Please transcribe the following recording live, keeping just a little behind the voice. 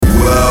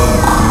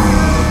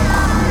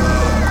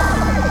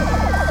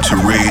to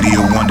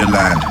Radio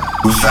Wonderland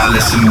with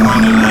Alice in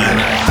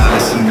Wonderland.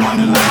 Alice in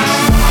Wonderland.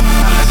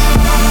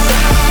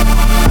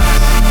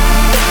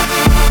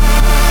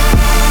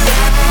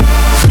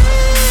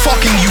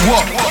 Fucking you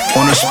up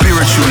on a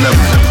spiritual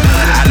level.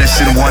 Alice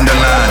in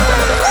Wonderland.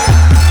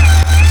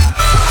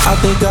 I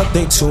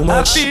think too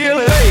much. I feel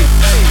it.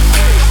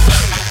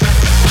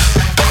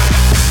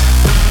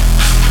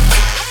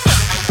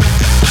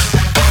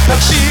 I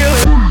feel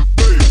it.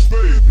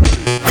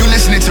 You're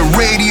listening to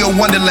Radio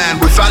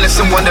Wonderland with Alice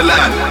in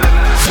Wonderland.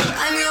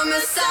 I'm your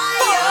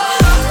Messiah.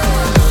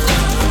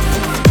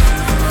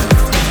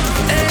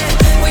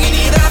 When you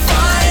need that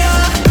fire,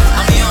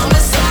 I'm your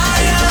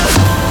Messiah.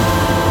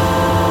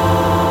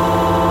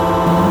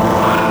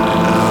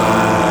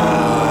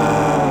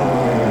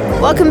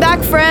 Welcome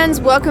back, friends.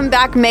 Welcome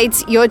back,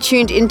 mates. You're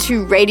tuned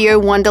into Radio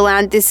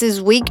Wonderland. This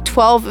is week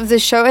 12 of the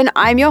show, and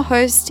I'm your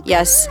host,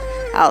 yes,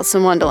 Alice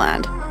in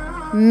Wonderland.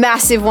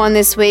 Massive one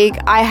this week.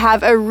 I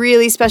have a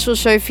really special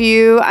show for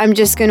you. I'm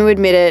just going to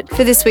admit it.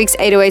 For this week's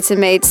 808s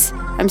and Mates,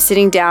 I'm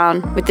sitting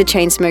down with the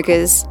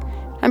Chainsmokers.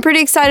 I'm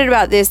pretty excited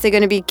about this. They're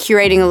going to be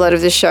curating a lot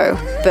of the show.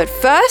 But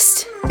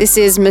first, this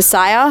is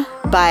Messiah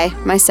by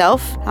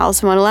myself,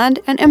 Alice in Wonderland,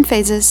 and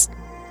M-Phases.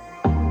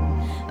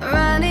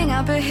 Running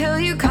up a hill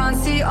you can't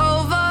see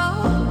over,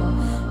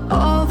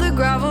 all the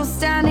gravel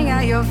standing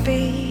at your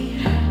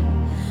feet.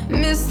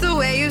 Miss the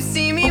way you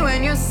see me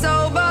when you're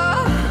sober.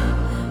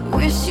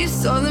 Wish you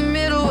saw the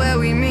middle where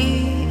we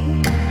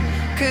meet.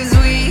 'Cause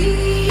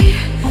we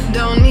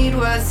don't need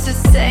words to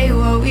say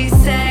what we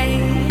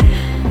say.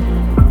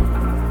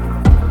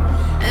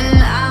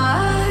 And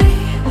I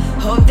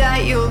hope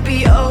that you'll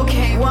be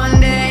okay one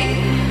day.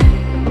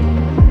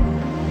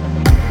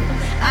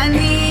 I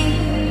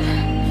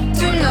need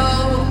to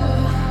know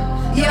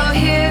you're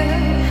here.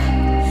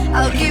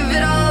 I'll give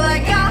it all I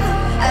got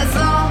as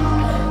long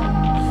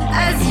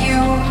as you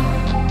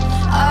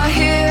are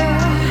here.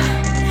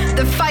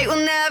 The fight will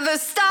never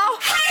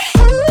stop.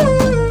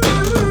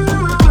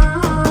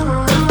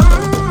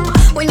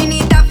 When you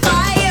need that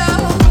fire,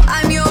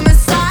 I'm your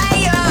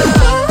Messiah.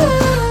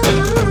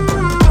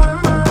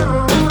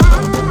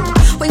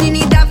 When you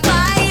need that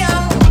fire,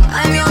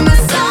 I'm your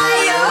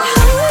Messiah.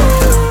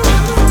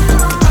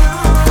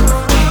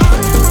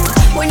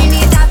 When you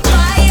need that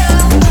fire,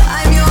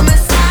 I'm your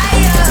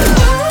Messiah.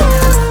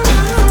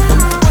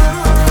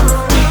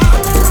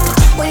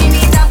 When you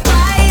need that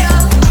fire,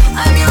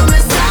 I'm your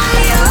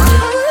Messiah.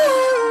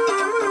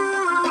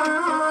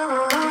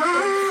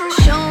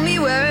 Show me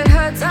where it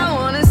hurts, I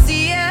wanna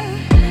see it.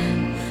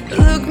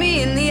 Look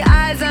me in the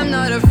eyes, I'm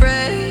not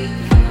afraid.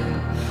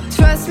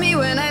 Trust me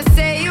when I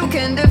say you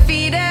can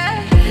defeat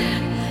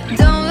it.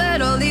 Don't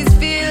let all these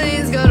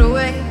feelings go to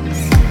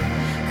waste.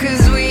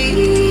 'Cause we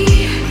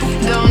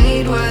don't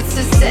need words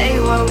to say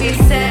what we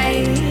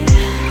say.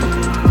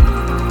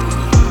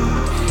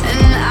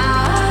 And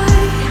I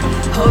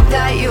hope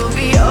that you'll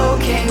be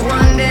okay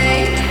one day.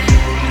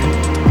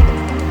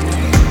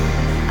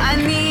 I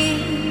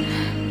need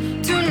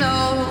to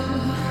know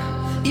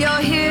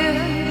you're here.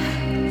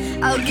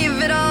 I'll give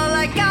it all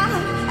I got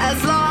as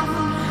long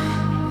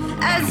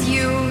as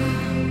you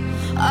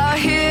are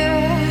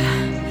here.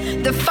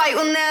 The fight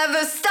will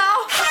never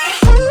stop.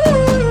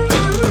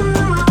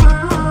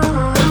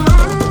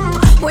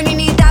 When you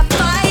need that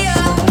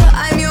fire,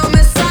 I'm your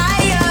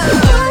Messiah.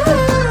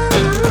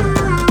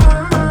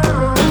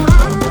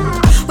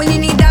 When you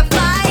need that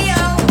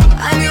fire,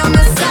 I'm your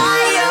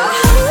Messiah.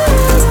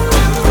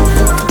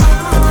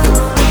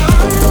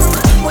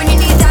 When you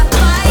need that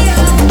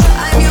fire,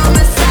 I'm your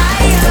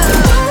Messiah.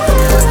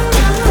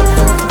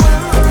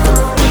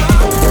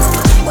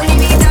 When you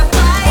need that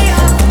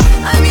fire,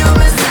 I'm your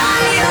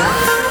Messiah.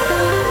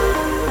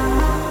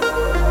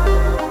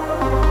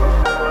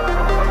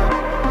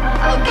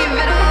 I'll give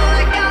it all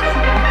I got.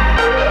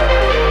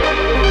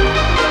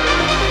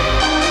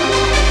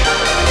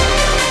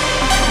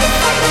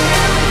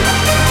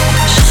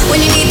 When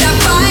you need that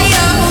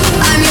fire,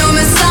 I'm your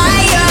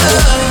Messiah.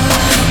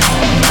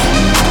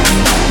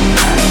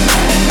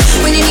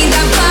 When you need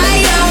that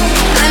fire,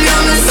 I'm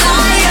your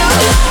Messiah.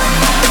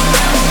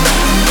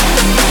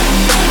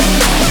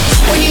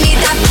 When you need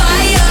that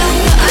fire,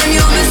 I'm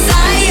your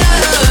Messiah.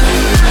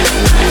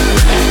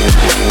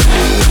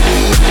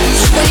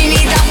 When you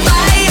need that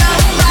fire,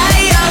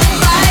 fire,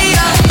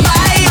 fire,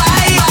 fire,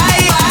 fire,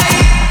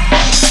 fire.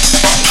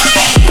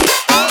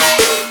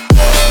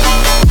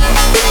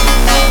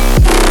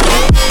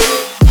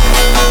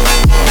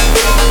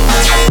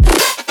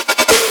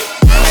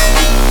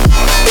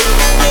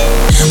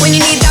 When you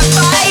need that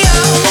fire,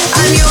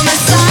 I'm your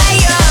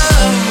Messiah.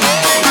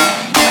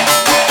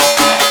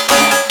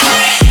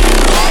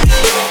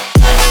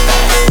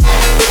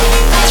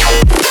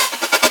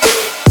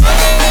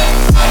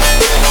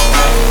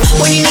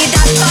 When you need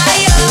that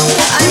fire,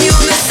 I'm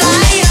your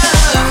Messiah.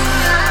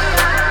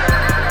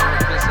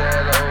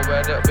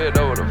 Bitch,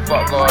 know what the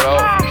fuck going on.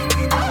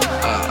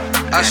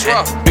 I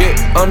swear.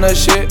 Bitch, on the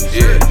shit.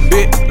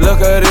 Bitch,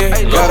 look at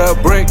it. Got a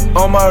brick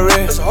on my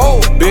wrist.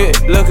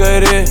 Bitch, look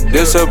at it.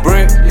 This a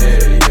brick.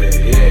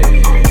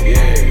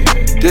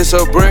 This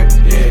a brick.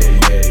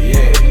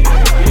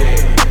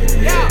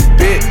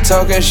 Big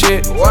talking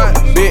shit.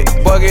 Big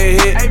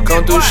bucket hit.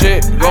 Come through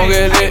shit. Gon'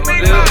 get lit.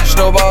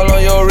 Snowball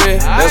on your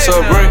wrist. That's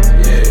a brick.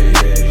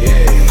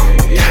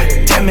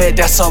 God damn it,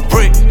 that's a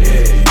brick.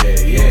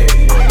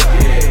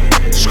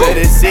 Let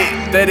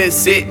it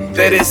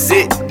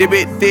sit, dip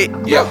it thick,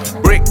 yeah.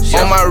 Brick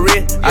on my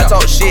wrist, I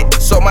talk shit,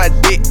 so my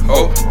dick,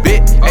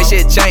 bit, that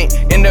shit chain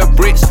in the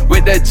bricks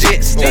with the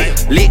jets,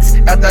 licks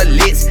after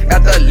licks,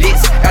 after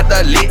licks,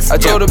 after licks. I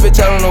told the bitch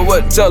I don't know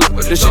what to tell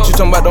her. The shit you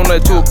talking about don't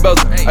let to a belt.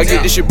 I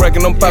get this shit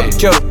breaking on poppin'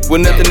 kettle.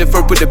 With nothing if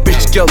first put that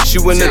bitch together. She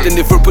with nothing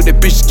if first put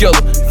that bitch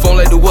together. Phone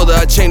like the weather,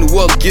 I change the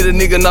weather. Get a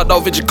nigga knocked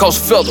off, it just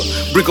cost a feather.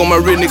 Brick on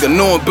my wrist, nigga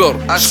knowin' better.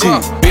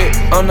 School, bit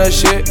on that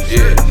shit,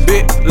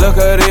 bit,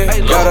 look at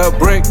it. Got a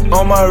brick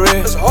on my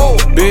wrist,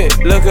 bit,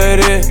 look at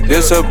it.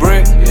 This a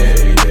brick.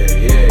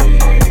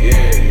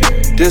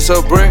 This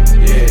a brick.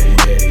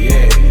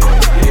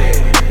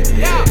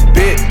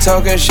 Big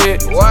talking shit.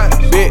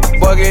 Big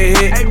bucket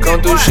hit.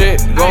 Come through shit.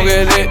 Gon'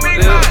 get lit.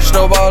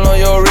 Snowball on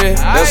your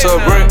wrist. That's a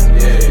brick.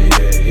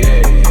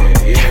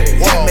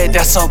 Damn it,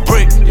 that's a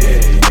brick.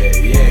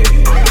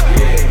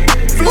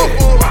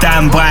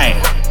 Damn bright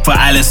for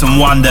Alice in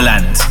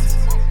Wonderland.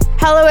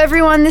 Hello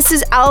everyone, this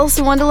is Alice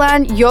in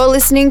Wonderland. You're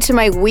listening to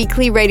my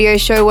weekly radio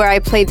show where I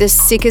play the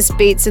sickest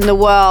beats in the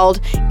world,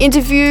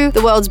 interview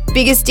the world's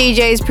biggest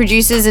DJs,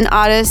 producers and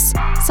artists.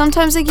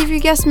 Sometimes I give you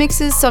guest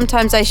mixes,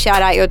 sometimes I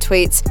shout out your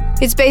tweets.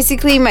 It's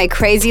basically my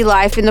crazy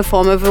life in the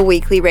form of a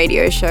weekly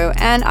radio show,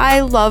 and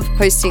I love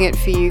hosting it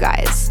for you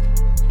guys.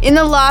 In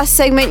the last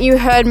segment, you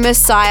heard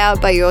Messiah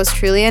by yours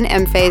truly and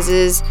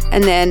M-Phases,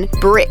 and then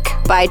Brick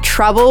by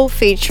Trouble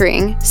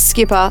featuring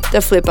Skipper the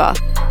Flipper.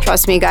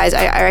 Trust me, guys,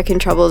 I reckon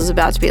Trouble is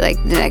about to be like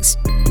the next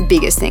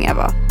biggest thing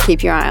ever.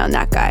 Keep your eye on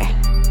that guy.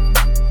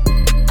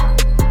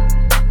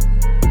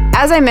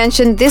 As I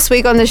mentioned, this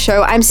week on the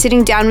show, I'm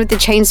sitting down with the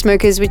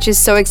Chainsmokers, which is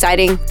so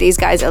exciting. These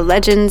guys are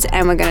legends,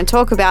 and we're going to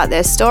talk about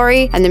their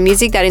story and the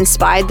music that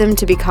inspired them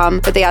to become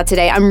what they are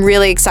today. I'm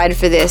really excited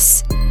for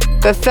this.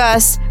 But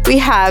first, we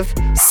have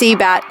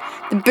Seabat,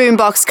 the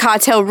Boombox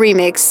Cartel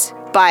remix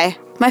by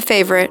my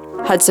favorite,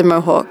 Hudson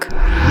Mohawk.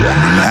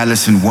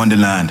 Alice in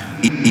Wonderland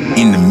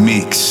in the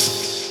mix.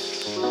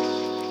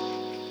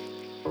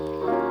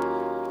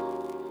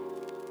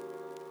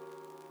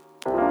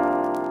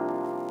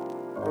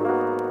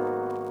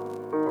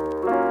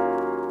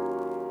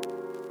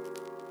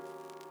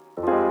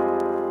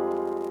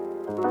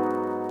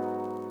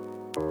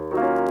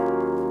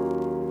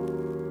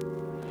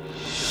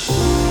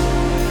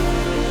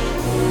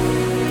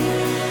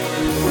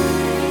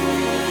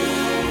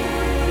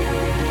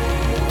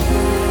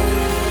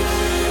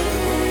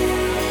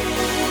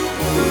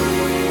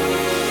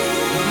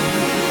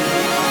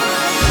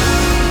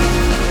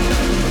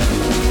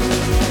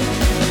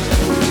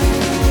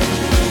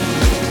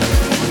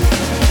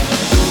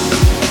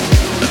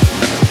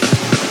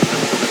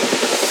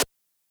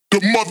 The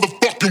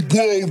motherfucking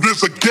world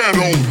is a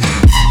ghetto.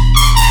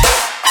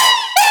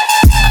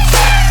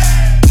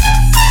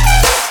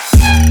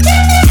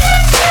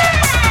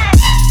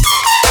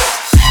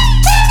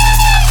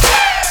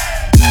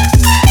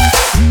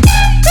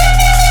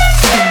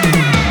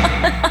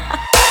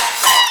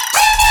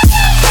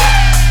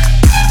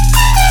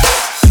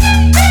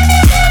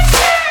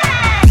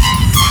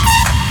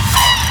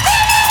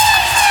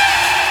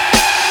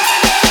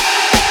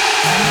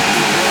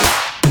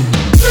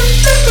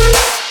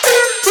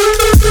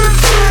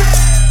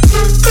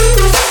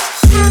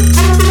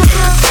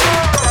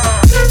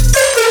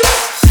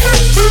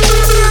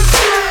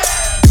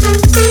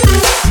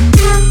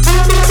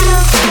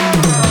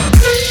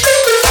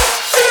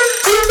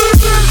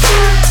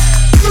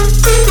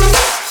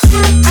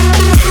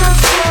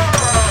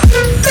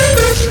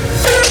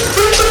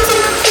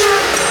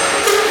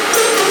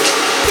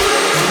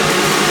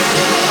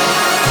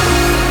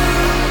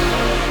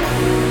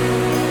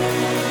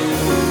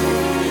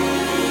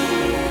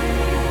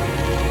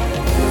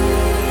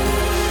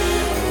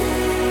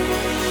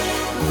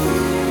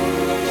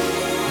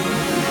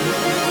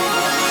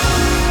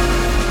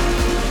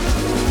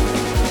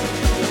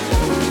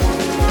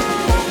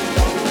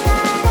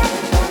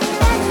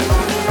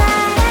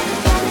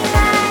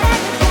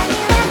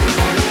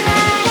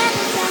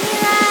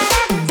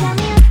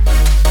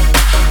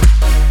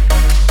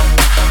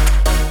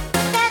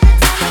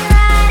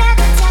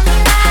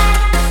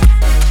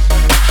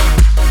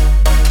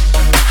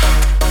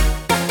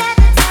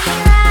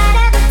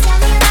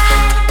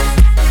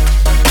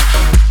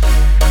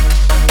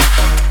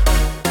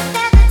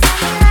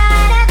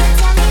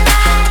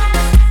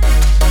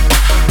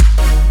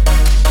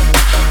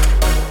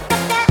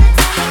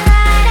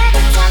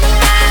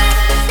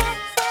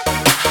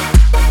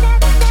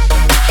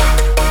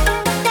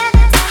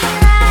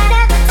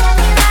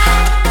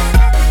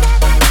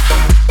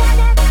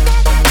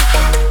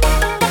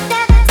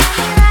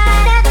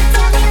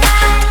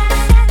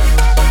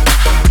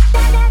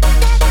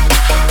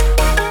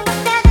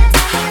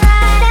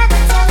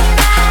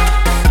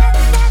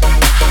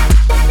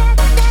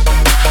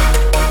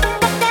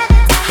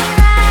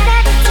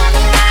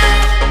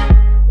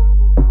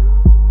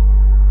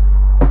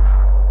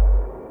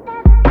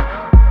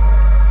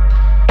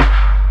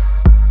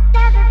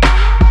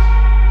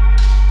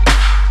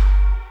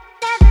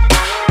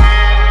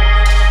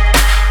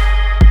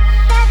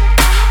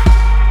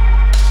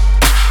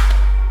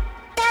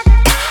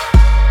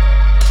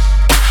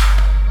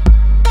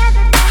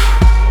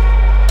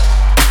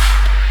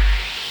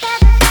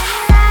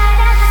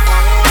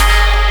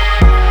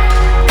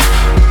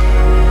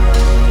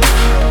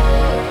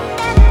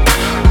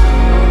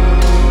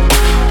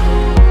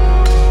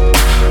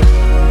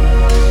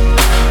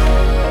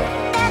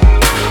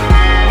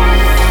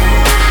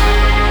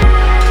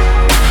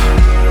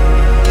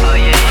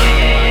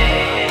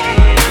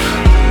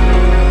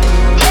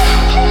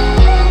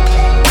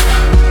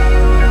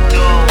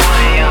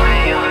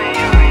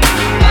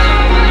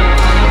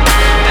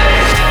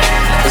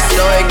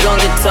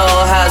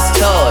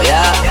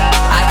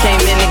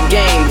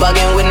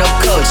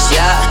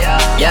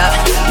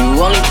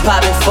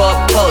 popping for a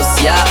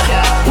post, yeah.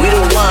 We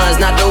the ones,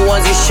 not the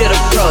ones you should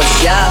approach,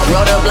 yeah.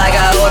 Rolled up like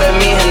I ordered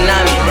me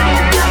Hanami.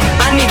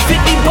 I need 50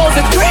 bowls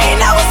of green,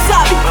 now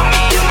wasabi.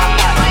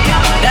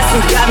 That's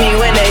what got me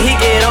when the heat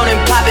get on and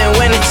poppin'.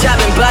 When the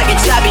choppin' block get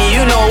choppy,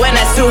 you know when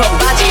that's too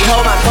hibachi.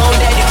 Hold my phone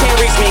dead, you can't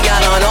reach me.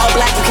 Got on all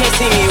black, you can't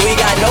see me. We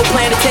got no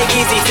plan to take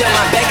easy till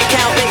my bank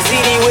account big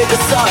CD with the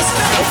sauce.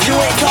 If you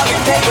ain't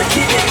talking paper,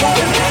 keep it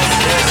moving.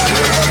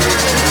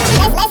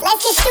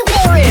 Let's get stupid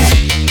for it.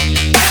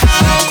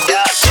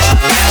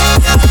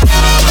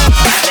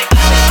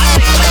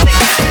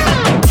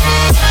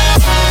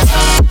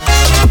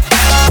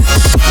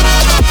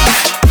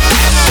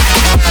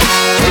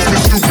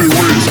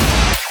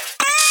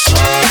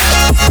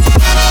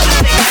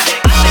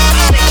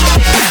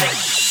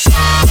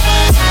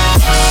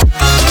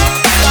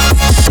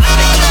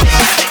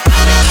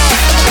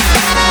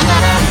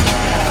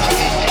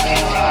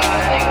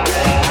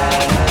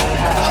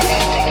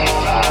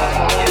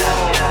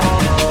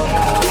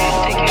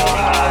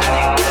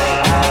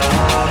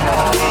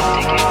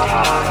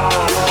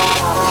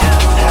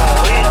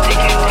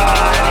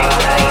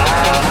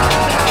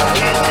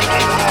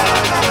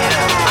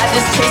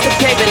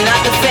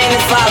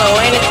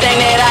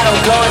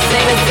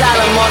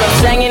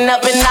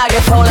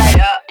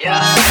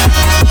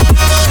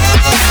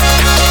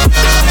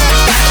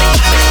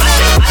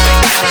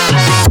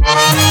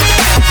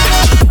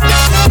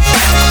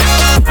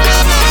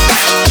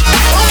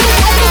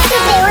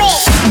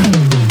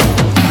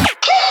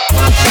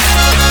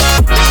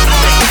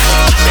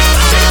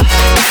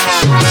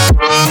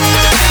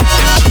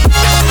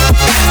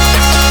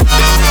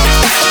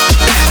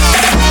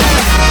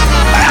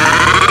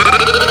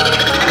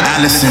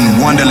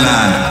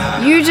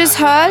 Wonderland. You just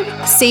heard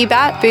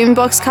Seabat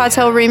Boombox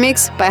Cartel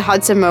remix by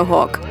Hudson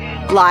Mohawk,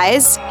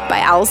 Lies by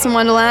Alice in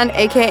Wonderland,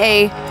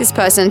 aka this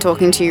person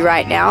talking to you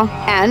right now,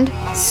 and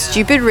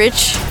Stupid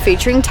Rich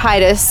featuring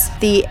Titus,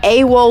 the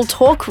AWOL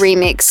Talk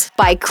remix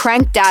by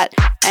Crank Dat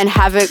and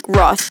Havoc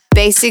Roth.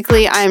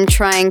 Basically, I'm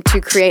trying to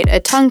create a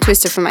tongue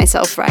twister for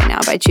myself right now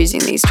by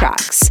choosing these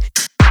tracks.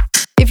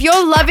 If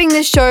you're loving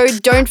this show,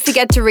 don't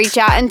forget to reach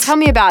out and tell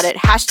me about it.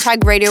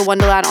 Hashtag Radio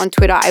Wonderland on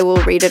Twitter. I will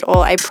read it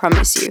all, I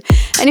promise you.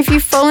 And if you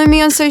follow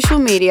me on social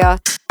media,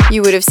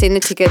 you would have seen the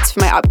tickets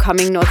for my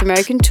upcoming North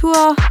American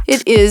tour.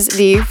 It is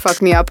the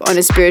Fuck Me Up on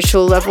a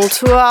Spiritual Level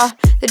tour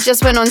that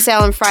just went on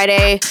sale on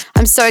Friday.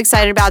 I'm so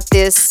excited about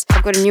this.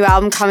 I've got a new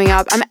album coming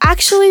up. I'm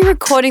actually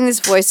recording this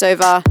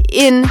voiceover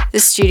in the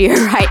studio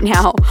right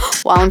now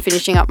while I'm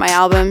finishing up my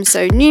album.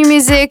 So new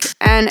music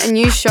and a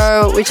new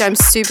show, which I'm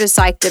super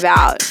psyched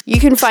about. You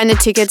can find the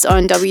tickets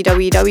on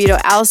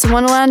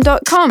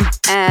www.aliceinwonderland.com,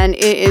 and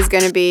it is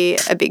going to be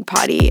a big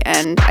party,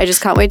 and I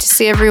just can't wait to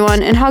see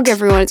everyone and hug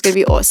everyone. It's going to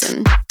be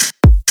awesome.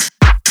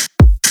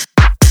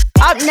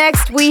 Up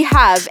next, we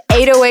have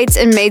 808s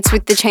and Mates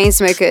with the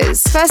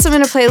Chainsmokers. First, I'm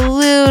going to play a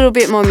little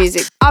bit more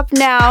music. Up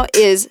now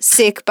is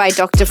Sick by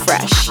Dr.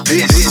 Fresh.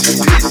 This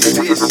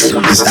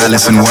is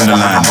Alice in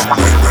Wonderland.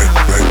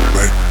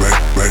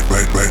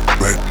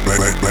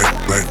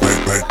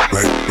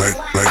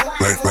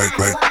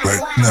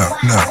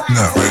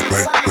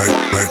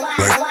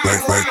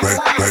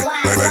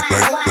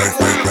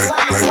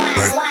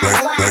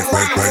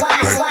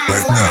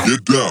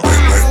 Get down.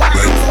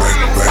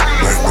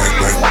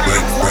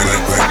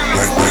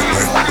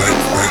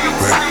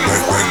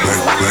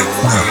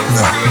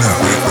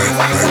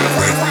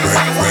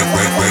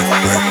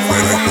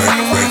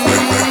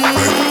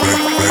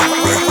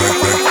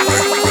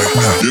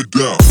 Get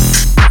down.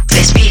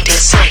 This beat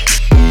is sick.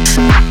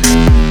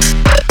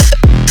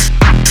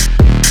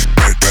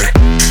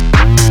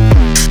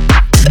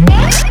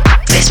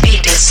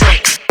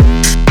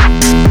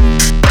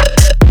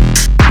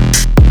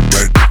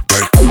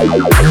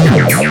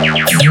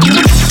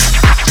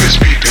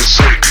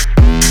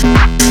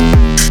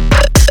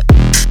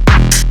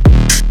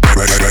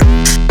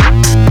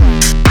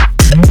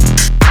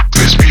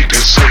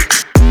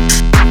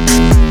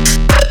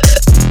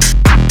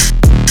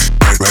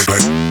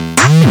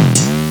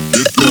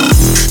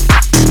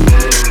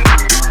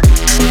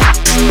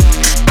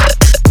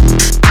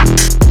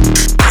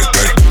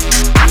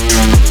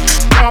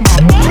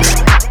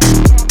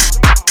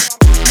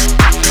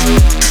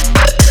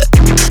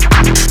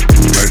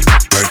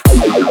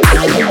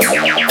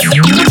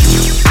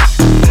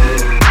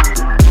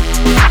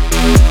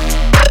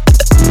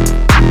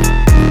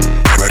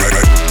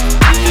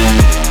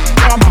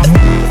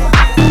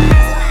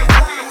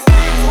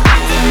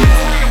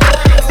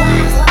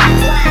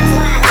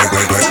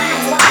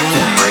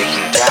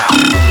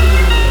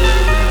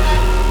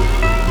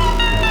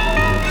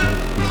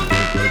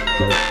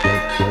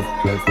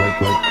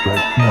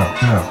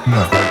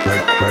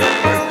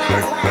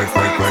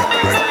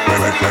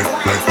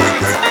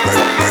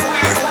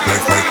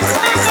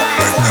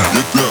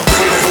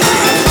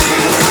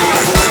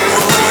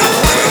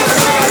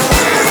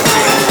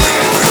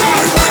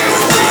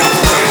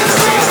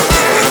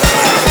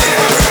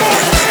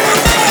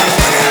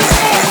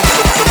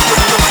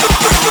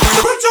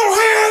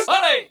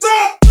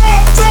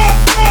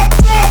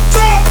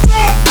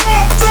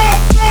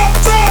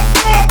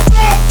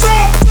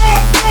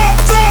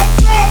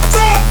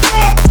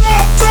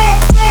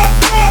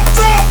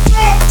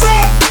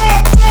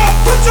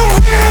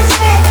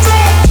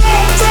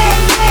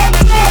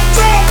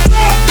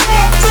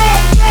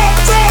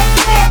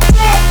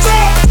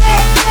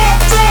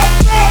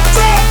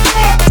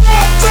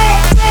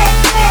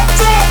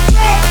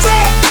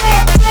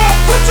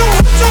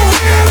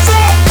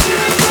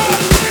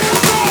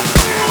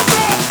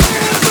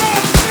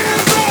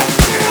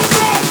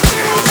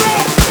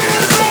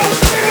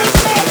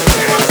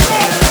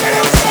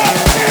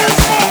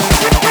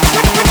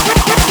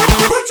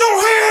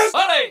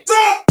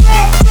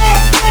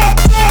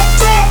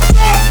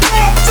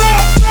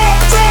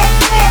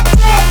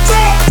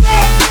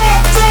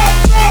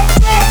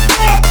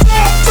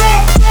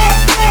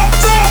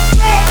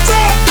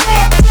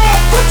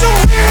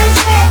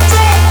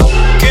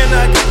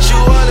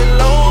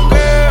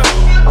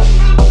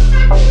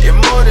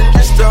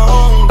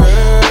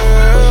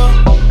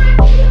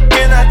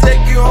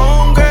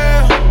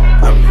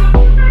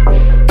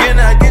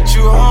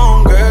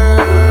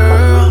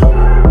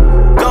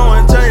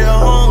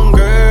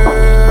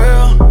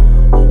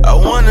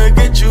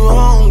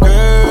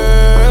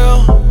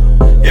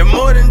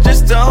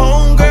 just a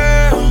home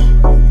girl.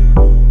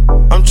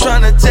 I'm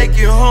tryna take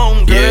you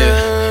home, girl.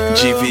 Yeah,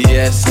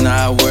 GPS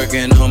not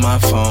working on my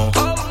phone.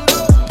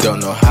 Don't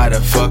know how the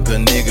fuck a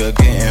nigga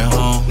getting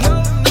home.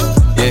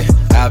 Yeah,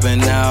 I've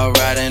been out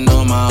riding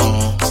on my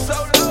own.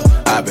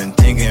 I've been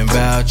thinking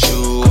about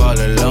you all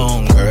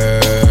alone,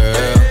 girl.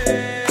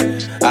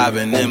 I've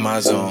been in my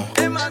zone,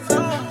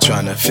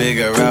 tryna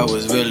figure out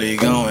what's really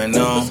going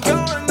on.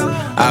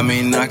 I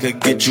mean, I could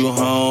get you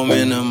home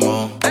in the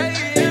morning.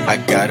 I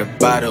got a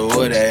bottle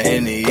of that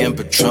Henny and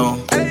Patron.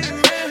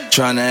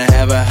 Tryna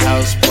have a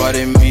house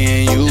party, me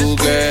and you,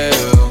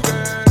 girl.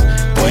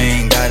 We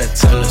ain't gotta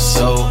tell a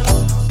soul.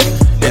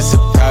 It's a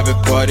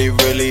private party,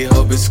 really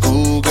hope it's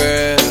cool,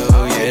 girl,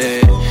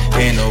 yeah.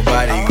 Ain't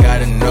nobody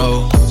gotta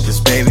know,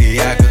 cause baby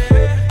I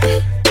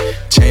could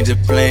change the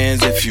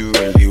plans if you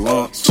really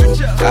want to.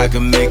 I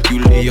can make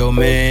you Leo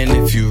man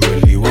if you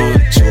really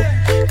want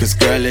to. Cause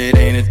girl, it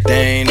ain't a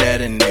thing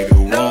that a nigga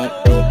won't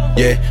do.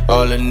 Yeah,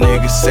 all a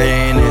nigga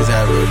saying is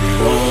I really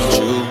want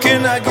you.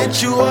 Can I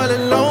get you all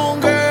alone,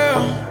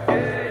 girl?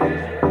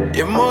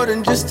 You're more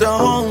than just a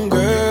home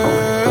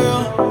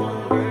girl.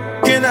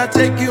 Can I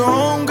take you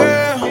home,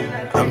 girl?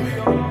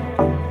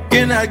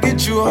 Can I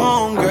get you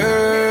home,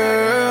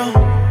 girl?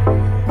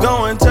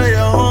 Go and tell your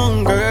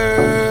home,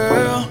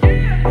 girl.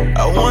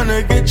 I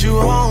wanna get you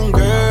home,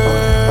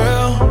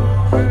 girl.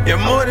 You're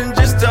more than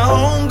just a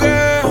home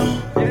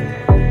girl.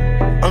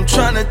 I'm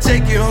tryna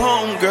take you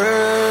home,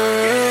 girl.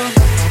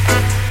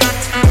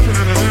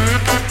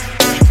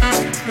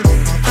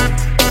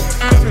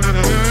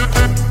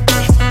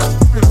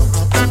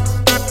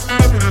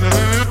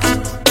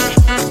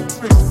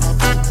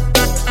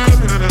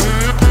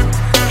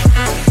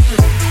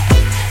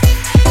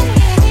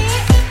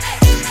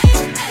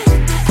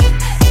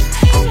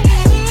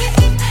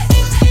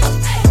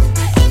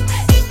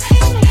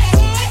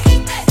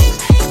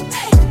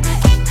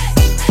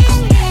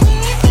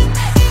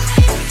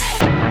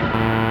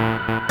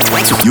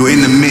 You're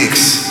in the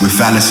mix with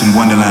Alice in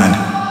Wonderland.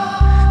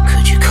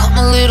 Could you come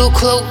a little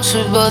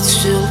closer but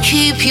still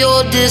keep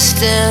your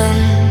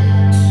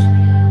distance?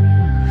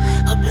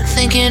 I've been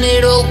thinking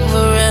it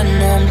over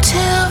and I'm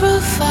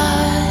terrified.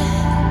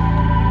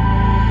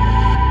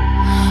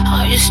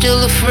 Are you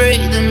still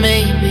afraid that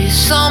maybe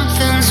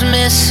something's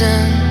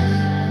missing?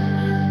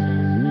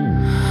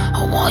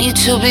 I want you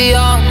to be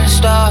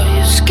honest, are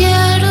you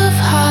scared of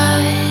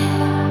heights?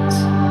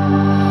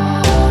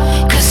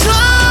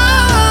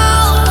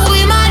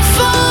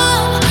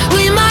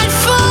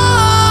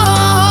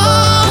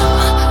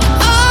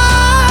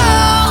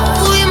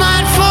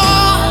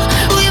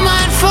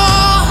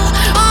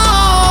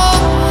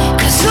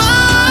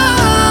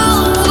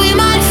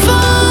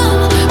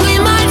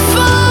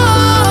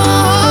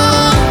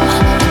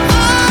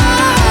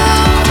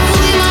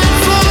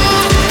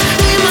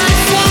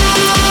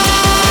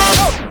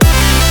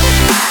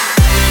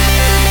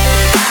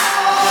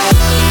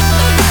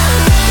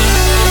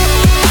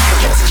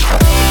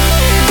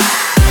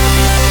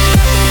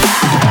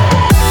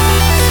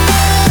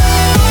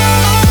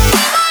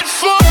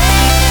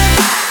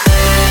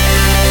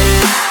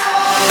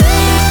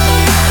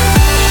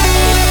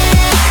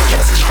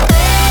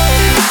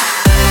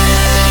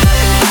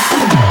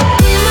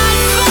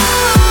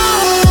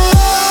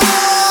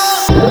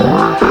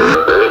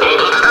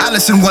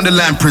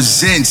 Wonderland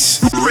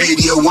presents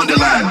Radio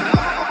Wonderland.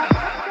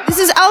 This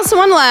is Alice in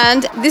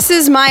Wonderland. This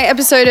is my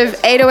episode of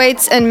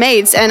 808s and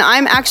Mates, and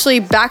I'm actually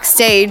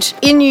backstage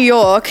in New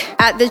York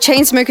at the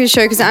Chainsmokers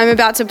show because I'm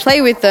about to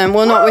play with them.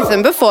 Well, not with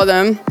them, before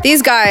them.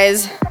 These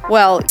guys,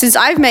 well, since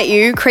I've met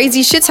you,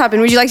 crazy shit's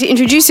happened. Would you like to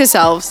introduce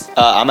yourselves?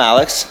 I'm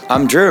Alex.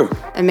 I'm Drew.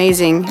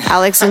 Amazing.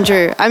 Alex and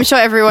Drew. I'm sure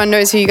everyone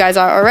knows who you guys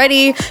are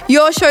already.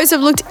 Your shows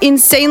have looked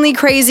insanely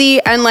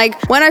crazy, and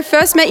like when I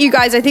first met you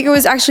guys, I think it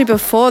was actually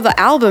before the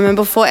album and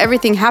before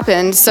everything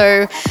happened.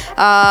 So,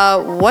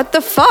 what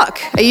the fuck?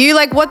 Are you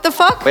like, what the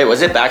fuck? Wait,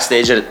 was it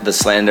backstage at the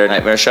Slander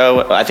Nightmare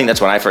show? I think that's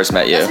when I first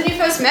met you. That's when you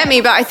first met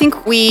me, but I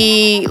think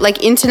we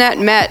like internet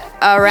met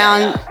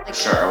around... Yeah. Like,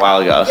 sure, a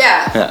while ago.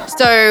 Yeah.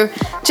 So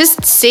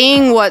just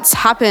seeing what's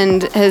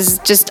happened has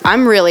just,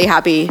 I'm really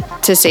happy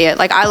to see it.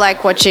 Like I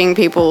like watching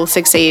people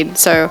succeed,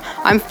 so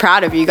I'm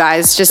proud of you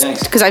guys just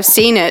because I've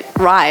seen it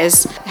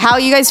rise. How are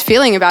you guys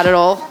feeling about it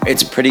all?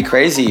 It's pretty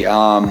crazy.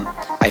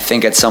 I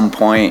think at some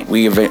point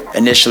we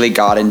initially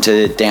got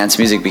into dance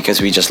music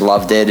because we just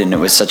loved it and it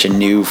was such a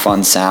new,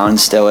 fun sound,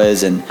 still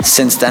is. And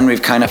since then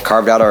we've kind of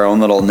carved out our own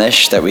little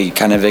niche that we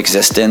kind of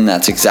exist in.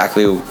 That's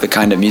exactly the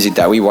kind of music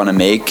that we want to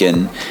make.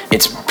 And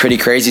it's pretty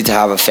crazy to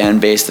have a fan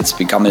base that's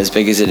become as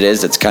big as it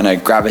is, that's kind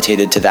of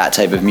gravitated to that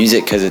type of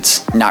music because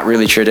it's not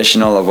really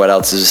traditional of what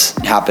else is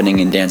happening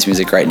in dance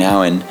music right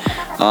now. And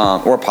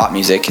or pop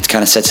music. It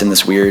kind of sits in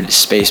this weird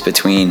space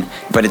between,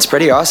 but it's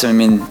pretty awesome. I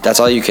mean, that's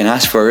all you can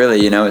ask for,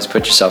 really, is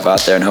put yourself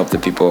out there and hope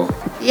that people...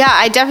 Yeah,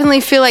 I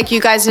definitely feel like you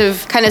guys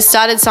have kind of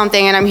started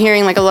something, and I'm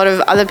hearing like a lot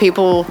of other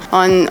people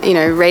on,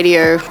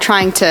 radio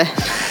trying to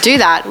do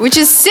that, which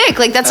is sick.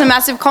 Like, that's a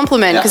massive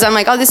compliment, because I'm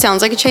like, oh, this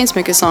sounds like a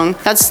Chainsmokers song.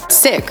 That's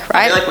sick,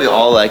 right? I feel like we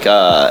all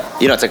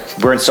it's like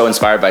we're so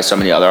inspired by so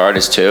many other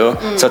artists too.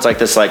 So it's like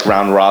this like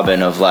round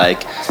robin of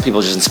like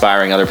people just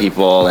inspiring other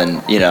people,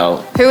 and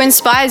Who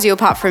inspires you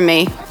apart from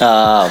me?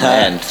 Oh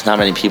man, not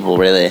many people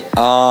really.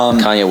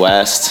 Kanye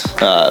West,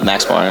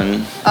 Max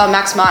Martin. Oh,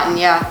 Max Martin,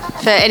 yeah.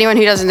 For anyone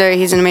who doesn't know,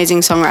 he's an amazing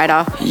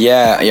songwriter.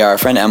 Yeah, our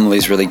friend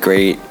Emily's really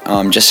great.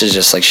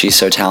 Just like she's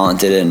so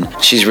talented,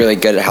 and she's really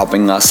good at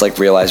helping us like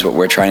realize what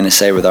we're trying to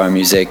say with our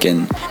music.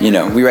 And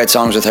we write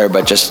songs with her,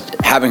 but just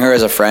having her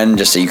as a friend,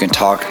 just so you can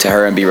talk to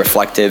her and be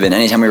reflective. And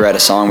anytime we write a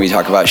song, we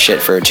talk about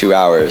shit for 2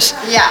 hours.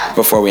 Yeah.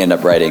 Before we end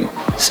up writing.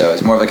 So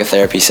it's more of like a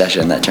therapy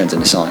session that turns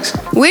into songs.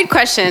 Weird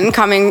question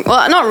coming.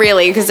 Well, not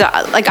really, because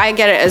I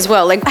get it as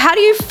well. Like, how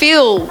do you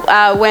feel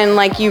when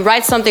like you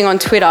write something on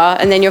Twitter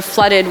and then you're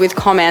flooded with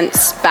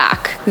comments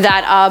back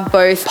that are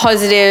both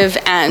positive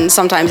and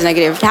sometimes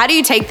negative? How do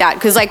you take that?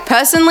 Because like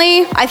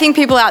personally, I think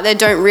people out there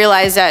don't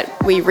realize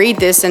that we read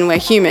this and we're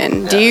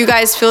human. Do you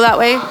guys feel that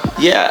way?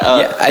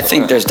 Yeah, I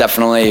think there's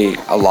definitely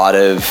a lot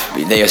of,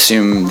 they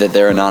assume that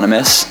they're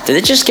anonymous. Did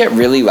it just get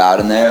really loud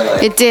in there?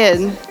 Like, it did.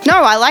 No,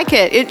 I like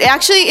it.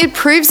 It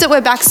proves that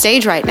we're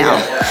backstage right now.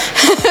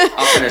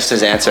 I'll finish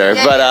his answer.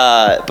 But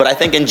I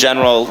think in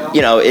general,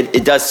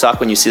 it does suck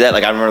when you see that.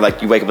 Like I remember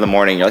like you wake up in the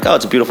morning, you're like, oh,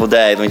 it's a beautiful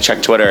day. Then you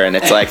check Twitter and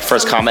it's like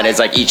first comment is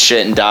like eat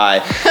shit and die.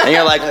 And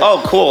you're like,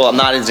 oh, cool, I'm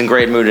not in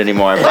great mood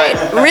anymore.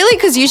 But really?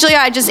 Because usually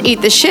I just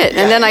eat the shit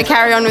and then I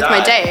carry on with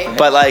my day.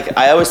 But like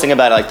I always think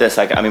about it like this.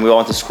 Like I mean, we all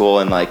went to school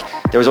and like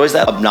there was always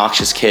that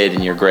obnoxious kid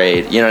in your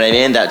grade. You know what I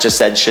mean? That just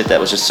said shit that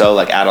was just so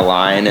like out of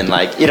line and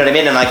like you know what I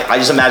mean? And like I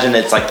just imagine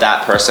it's like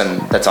that person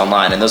that's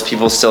online and those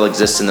people still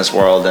exist in this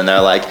world and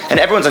they're like, and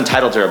everyone's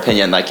entitled to their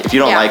opinion. Like if you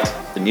don't like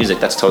the music,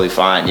 that's totally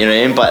fine. You know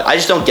what I mean? But I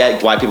just don't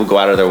get why people go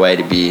out of their way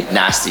to be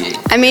nasty.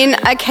 I mean,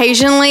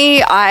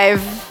 occasionally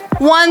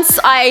once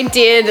I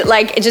did,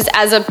 like, just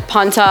as a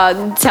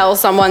punter, tell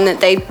someone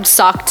that they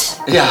sucked.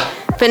 Yeah.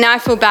 But now I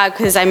feel bad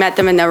because I met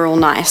them and they were all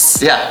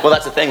nice. Yeah, well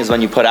that's the thing is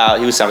when you put out,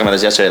 he was talking about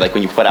this yesterday, like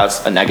when you put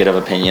out a negative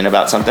opinion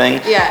about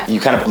something, you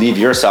kind of leave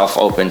yourself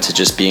open to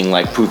just being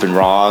like proven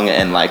wrong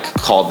and like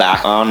called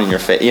back on in your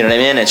face. You know what I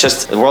mean? It's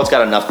just, the world's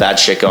got enough bad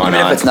shit going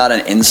on. If it's not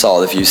an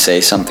insult, if you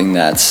say something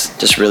that's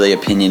just really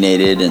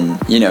opinionated and,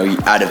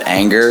 out of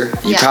anger,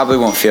 you probably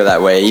won't feel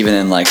that way even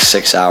in like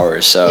 6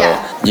 hours. So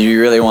you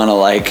really want to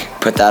like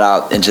put that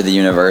out into the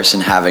universe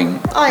and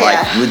having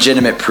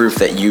legitimate proof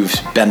that you've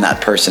been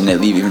that person,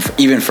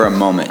 even for a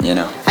moment,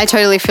 I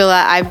totally feel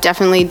that. I've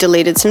definitely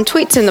deleted some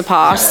tweets in the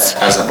past.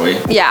 Hasn't we?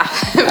 Yeah.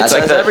 It's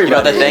like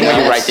the thing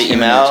when you write the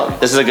email.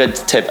 This is a good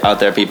tip out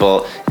there,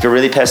 people. If you're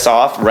really pissed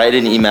off, write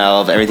an email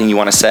of everything you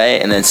want to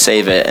say and then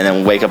save it and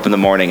then wake up in the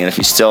morning and if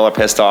you still are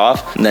pissed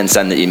off, then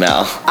send the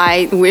email.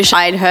 I wish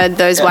I'd heard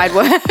those wise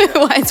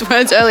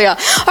words earlier.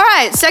 All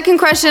right, second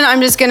question.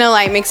 I'm just gonna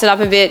like mix it up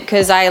a bit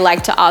because I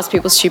like to ask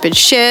people stupid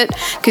shit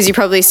because you're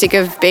probably sick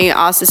of being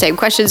asked the same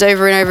questions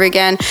over and over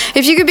again.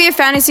 If you could be a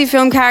fantasy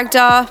film character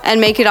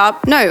and make it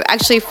up, no,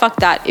 actually fuck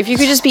that. If you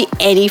could just be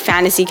any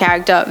fantasy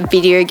character,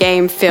 video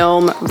game,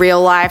 film,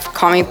 real life,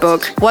 comic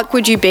book, what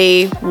would you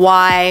be?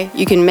 Why?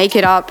 You can make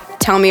it up.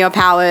 Tell me your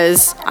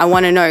powers. I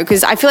want to know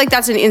because I feel like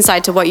that's an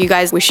insight to what you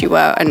guys wish you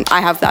were, and I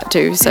have that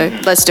too. So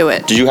let's do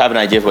it. Did you have an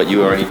idea of what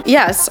you already?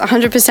 Yes,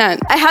 100%.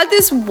 I had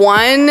this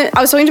one.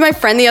 I was talking to my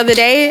friend the other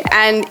day,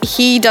 and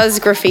he does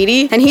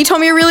graffiti, and he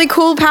told me a really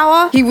cool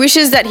power. He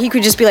wishes that he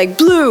could just be like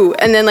blue,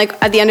 and then like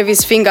at the end of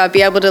his finger,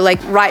 be able to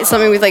like write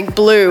something with like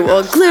blue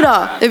or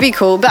glitter. It'd be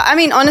cool. But I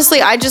mean,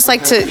 honestly, I just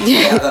like to.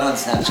 Yeah, that on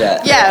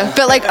Snapchat. Yeah,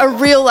 but like a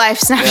real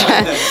life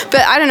Snapchat.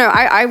 But I don't know.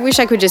 I wish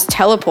I could just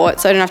teleport,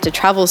 so I don't have to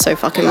travel so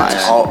fucking much.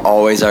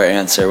 Always our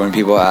answer when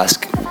people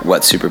ask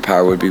what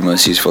superpower would be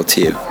most useful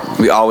to you.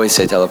 We always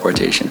say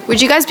teleportation.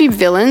 Would you guys be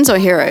villains or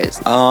heroes?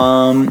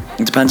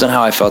 It depends on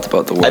how I felt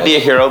about the world. I'd be a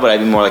hero, but I'd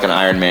be more like an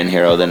Iron Man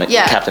hero than a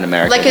Captain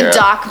America like hero. A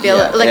dark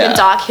villain, a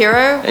dark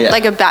hero,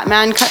 like a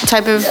Batman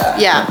type of.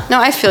 Yeah.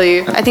 No, I feel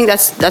you. I think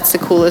that's the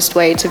coolest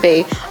way to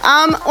be.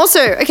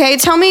 Also, okay,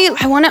 tell me.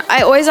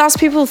 I always ask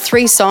people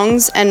 3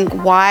 songs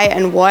and why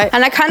and what,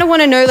 and I kind of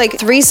want to know like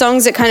 3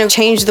 songs that kind of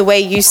changed the way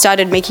you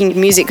started making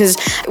music because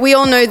we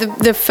all know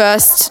the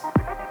first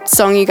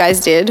song you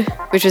guys did,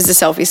 which was the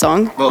selfie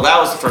song. Well, that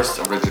was the first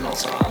original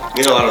song.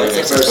 We had a lot of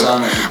the first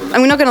song.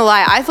 I'm not gonna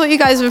lie, I thought you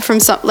guys were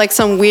from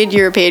some weird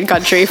European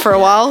country for a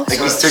while.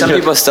 Some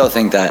people still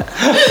think that.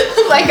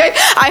 Like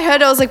I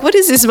heard, I was like, what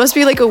is this? It must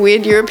be like a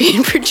weird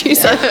European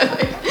producer.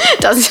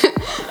 Doesn't.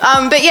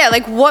 But yeah,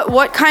 like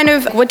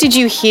what did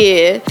you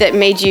hear that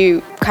made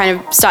you kind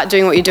of start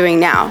doing what you're doing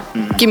now?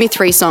 Give me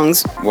 3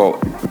 songs. Well,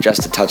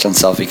 just to touch on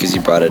selfie because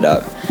you brought it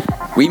up.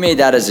 We made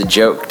that as a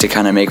joke to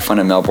kind of make fun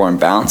of Melbourne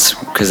Bounce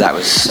because that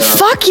was so...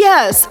 Fuck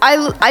yes!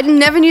 I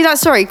never knew that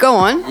story. Go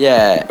on.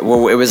 Yeah,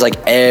 well, it was like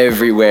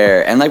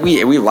everywhere, and like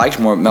we liked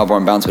more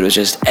Melbourne Bounce, but it was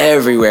just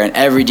everywhere, and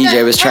every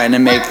DJ was trying to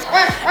make,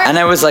 and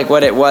that was like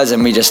what it was,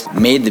 and we just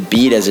made the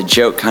beat as a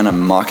joke, kind of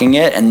mocking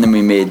it, and then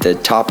we made the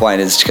top line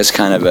as just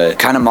kind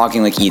of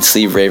mocking like Eat,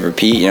 Sleep, Rave,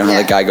 Repeat. You know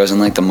how the guy goes on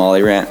like the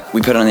Molly rant.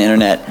 We put it on the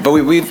internet, but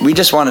we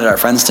just wanted our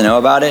friends to know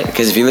about it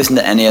because if you listen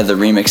to any of the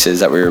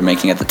remixes that we were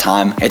making at the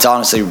time, it's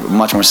honestly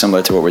much more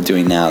similar to what we're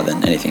doing now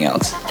than anything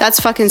else. That's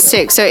fucking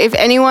sick. So if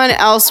anyone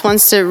else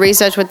wants to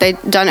research what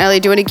they've done earlier,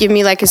 do you want to give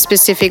me like a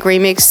specific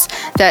remix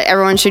that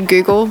everyone should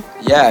Google?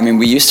 Yeah, I mean,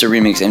 we used to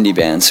remix indie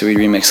bands, so we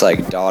remixed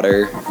like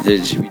Daughter. We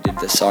did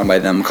this song by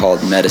them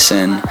called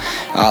Medicine.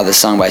 The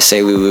song by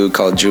Say Lulu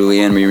called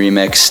Julian. We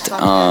remixed.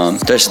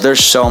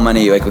 There's so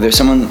many. Like there's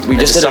someone we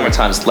just did.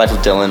 Summertime's Life of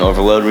Dylan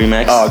Overload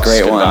remix. Oh,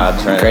 great one.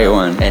 Vibes, right? Great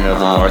one. Ain't no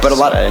the North but a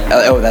lot. Way.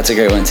 That's a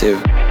great one too.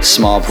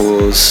 Small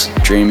Pools,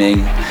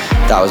 Dreaming.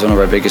 That was one of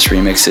our biggest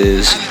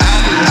remixes.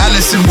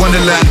 Alice in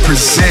Wonderland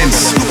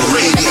presents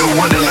Radio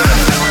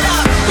Wonderland.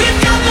 We've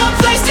got no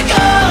place to go,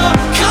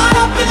 caught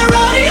up in the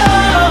rodeo.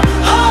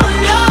 Oh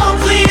no,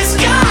 please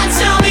God,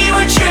 tell me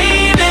we're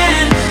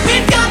dreaming.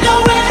 We've got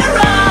nowhere to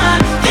run,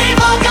 they've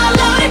all got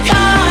loaded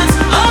guns.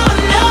 Oh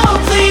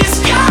no, please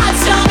God,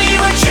 tell me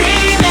we're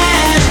dreaming.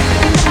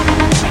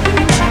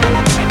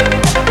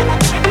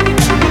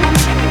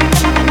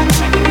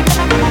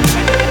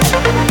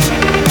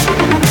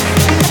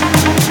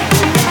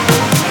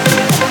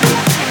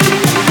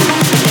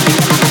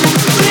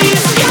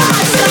 Please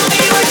God, tell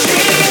me we're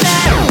dreaming.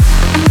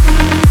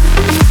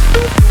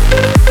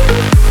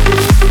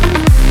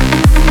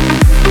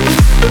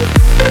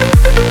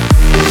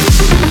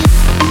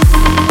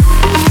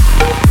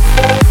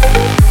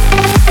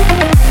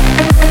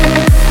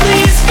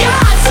 Please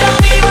God, tell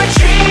me we're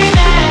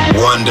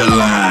dreaming.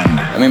 Wonderland.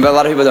 I mean, but a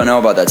lot of people don't know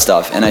about that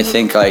stuff, and I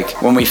think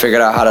like when we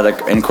figured out how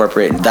to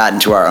incorporate that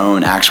into our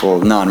own actual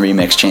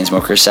non-remix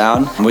Chainsmokers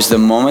sound was the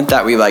moment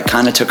that we like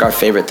kind of took our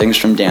favorite things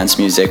from dance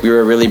music. We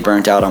were really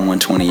burnt out on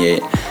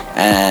 128,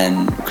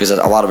 and because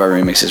a lot of our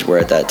remixes were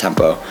at that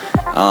tempo.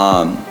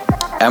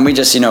 And we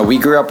just, we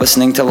grew up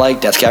listening to like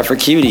Death Cab for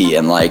Cutie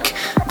and like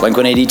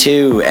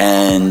Blink-182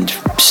 and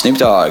Snoop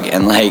Dogg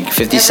and like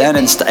 50 Cent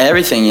and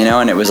everything,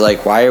 and it was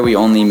like, why are we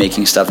only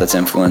making stuff that's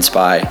influenced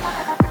by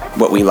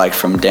what we like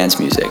from dance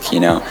music,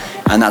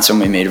 And that's when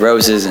we made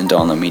Roses and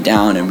Don't Let Me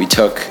Down, and we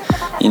took,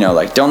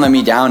 like Don't Let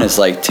Me Down is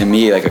like, to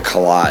me, like a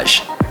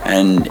collage.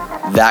 And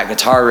that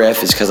guitar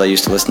riff is because I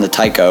used to listen to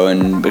Tycho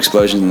and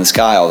Explosions in the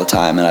Sky all the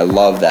time, and I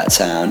love that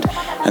sound.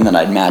 And then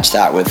I'd match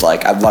that with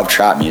like, I love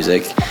trap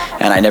music,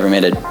 and I never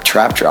made a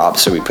trap drop,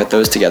 so we put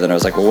those together, and I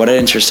was like, well, what an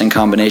interesting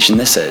combination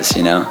this is,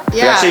 Yeah.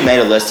 We actually made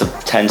a list of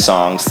 10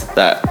 songs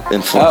that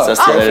influenced us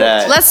the other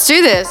day. Let's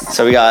do this.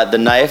 So we got The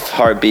Knife,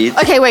 Heartbeat.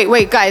 Okay,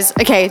 wait, guys.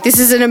 Okay, this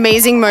is an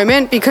amazing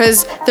moment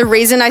because the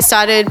reason I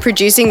started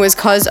producing was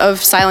because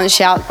of Silent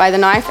Shout by The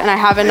Knife, and I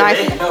have a knife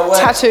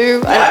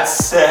tattoo. That's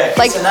sick.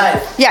 Like, it's a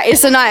knife. Yeah,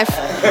 it's a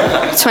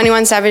knife.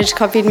 21 Savage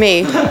copied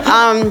me.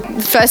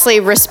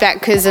 Firstly, respect,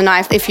 because The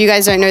Knife, if you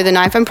guys don't know The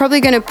Knife, I'm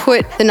probably going to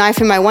put The Knife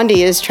in my Wonder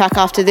Years track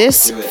after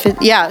this.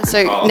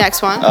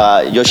 Next one.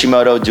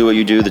 Yoshimoto, Do What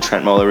You Do, the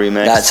Trent Moeller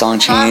remix. That song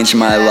changed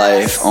my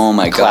life. Oh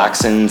my god.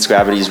 Klaxons,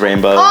 Gravity's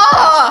Rainbow.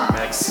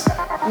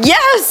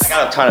 Yes! I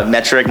got a ton of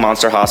Metric,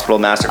 Monster Hospital,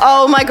 Master.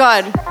 Oh my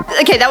god.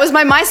 Okay, that was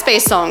my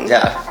MySpace song.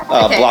 Yeah.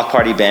 Block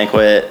Party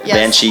Banquet, Yes.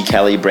 Banshee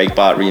Kelly,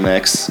 Breakbot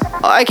remix.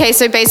 Okay,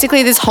 so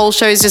basically this whole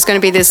show is just going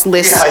to be this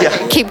list.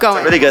 Yeah. Keep going.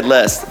 It's a really good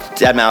list.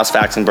 Dead Mouse,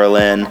 Facts in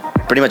Berlin.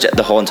 Pretty much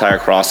the whole entire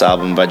Cross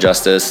album by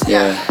Justice.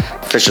 Yeah.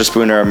 Fisher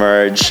Spooner,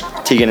 Emerge.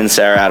 Tegan and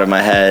Sarah, Out of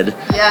My Head.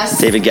 Yes.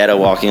 David Guetta,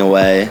 Walking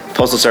Away.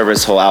 Postal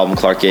Service, whole album,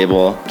 Clark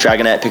Gable.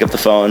 Dragonette, Pick Up the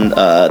Phone,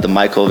 the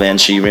Michael Van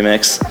Shee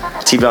remix.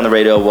 TV on the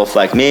Radio, Wolf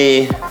Like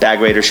Me.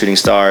 Bag Raider, Shooting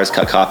Stars.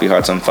 Cut Copy,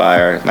 Hearts on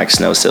Fire. Mike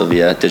Snow,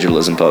 Sylvia.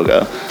 Digitalism,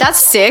 Pogo. That's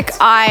sick.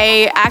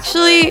 I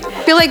actually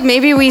feel like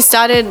maybe we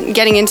started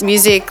getting into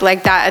music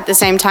like that at the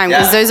same time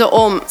because those are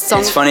all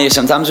songs. It's funny,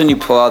 sometimes when you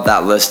pull out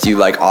that list, you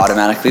like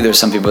automatically, there's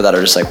some people that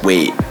are just like,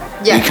 wait,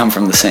 we come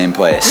from the same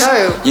place.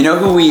 No. You know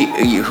do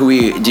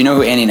you know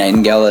who Annie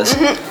Nightingale is?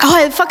 Mm-hmm. Oh,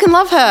 I fucking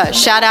love her.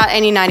 Shout out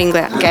Annie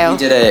Nightingale.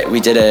 We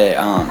did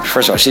a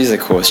first of all, she's the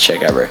coolest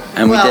chick ever.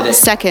 And we did it.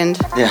 Second.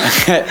 Yeah.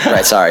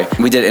 Right, sorry.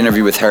 We did an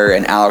interview with her,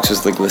 and Alex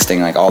was like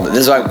listing like all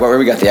this is where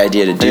we got the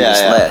idea to do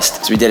this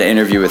list. So we did an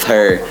interview with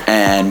her,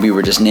 and we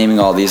were just naming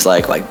all these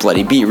like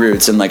Bloody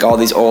Beetroots and like all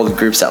these old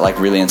groups that like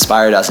really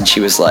inspired us, and she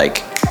was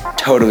like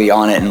totally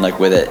on it and like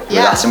with it with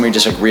us, and we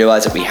just like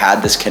realized that we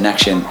had this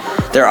connection.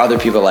 There are other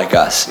people like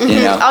us,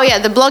 Oh yeah,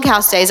 the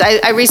Bloghouse days.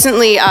 I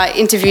recently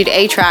interviewed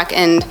A-Track,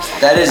 and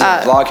that is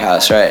a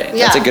Bloghouse, right?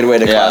 Yeah. That's a good way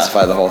to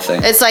classify the whole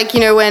thing. It's like,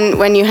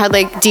 when you had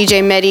like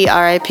DJ Mehdi,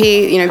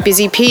 R.I.P.,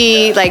 Busy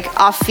P, like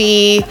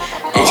Offie.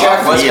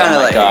 A-Track was kind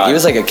of like he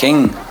was like a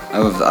king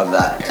of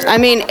that. I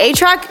mean,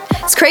 A-Track,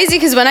 it's crazy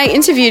because when I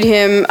interviewed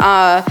him,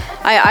 I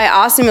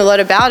asked him a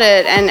lot about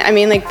it, and I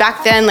mean, like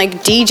back then,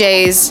 like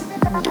DJs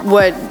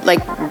would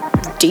like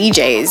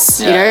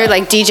DJs, you know,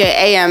 like DJ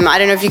AM. I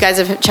don't know if you guys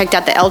have checked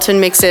out the Elton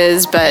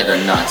mixes, but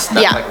they're nuts.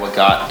 That's like what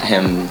got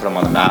him put him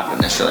on the map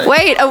initially.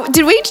 Wait,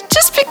 did we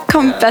just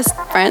become best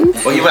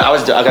friends? Well,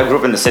 I grew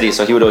up in the city,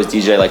 so he would always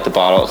DJ like the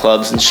bottle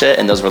clubs and shit,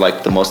 and those were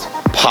like the most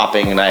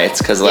popping nights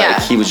because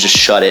like he would just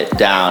shut it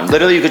down.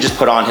 Literally, you could just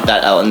put on hit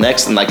that Elton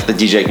mix, and like the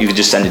DJ, you could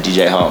just send a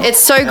DJ home. It's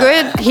so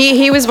good.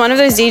 He was one of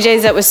those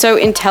DJs that was so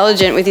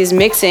intelligent with his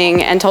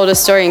mixing and told a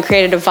story and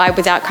created a vibe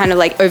without kind of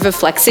like over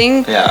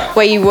flexing. Yeah.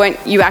 Where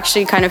you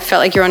actually kind of felt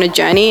like you're on a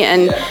journey,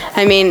 and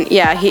I mean,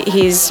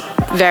 he's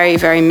very,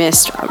 very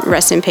missed.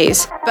 Rest in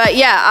peace. But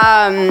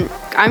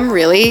I'm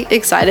really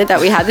excited that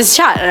we had this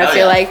chat, and I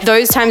feel like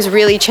those times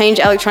really change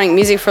electronic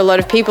music for a lot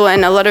of people,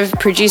 and a lot of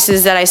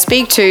producers that I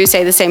speak to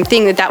say the same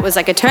thing, that was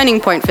like a turning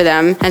point for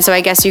them, and so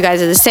I guess you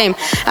guys are the same.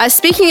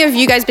 Speaking of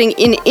you guys being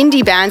in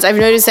indie bands, I've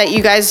noticed that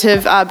you guys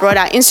have brought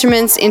out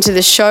instruments into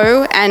the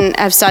show and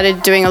have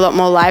started doing a lot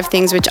more live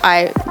things, which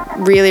I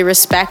really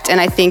respect,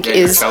 and I think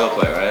you're a cello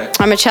player,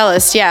 right? I'm a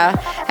cellist,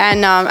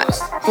 and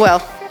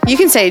well, you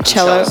can say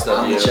cello.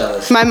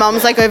 My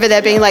mom's like over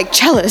there being like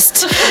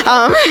cellist.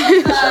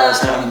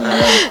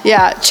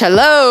 Yeah,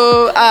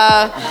 cello.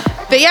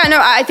 But yeah, no,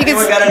 I think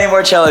Anyone got any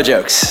more cello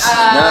jokes?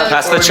 No,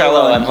 pass the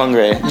cello. I'm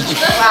hungry.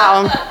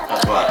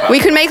 Wow. We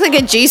could make like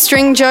a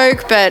G-string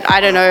joke, but I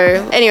don't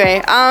know.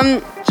 Anyway,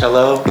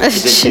 Cello,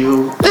 is it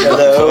you?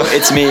 Hello,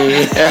 it's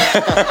me.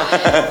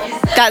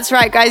 That's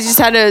right, guys. Just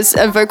had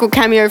a vocal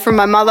cameo from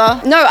my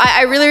mother. No,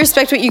 I really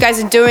respect what you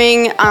guys are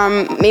doing.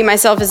 Me,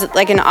 myself, as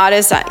like an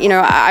artist,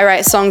 I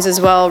write songs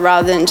as well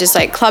rather than just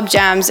like club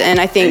jams, and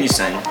I think... And you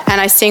sing. And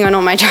I sing on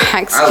all my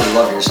tracks. I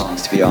love your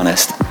songs, to be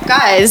honest.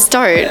 Guys,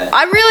 don't. Yeah.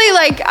 I'm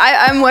really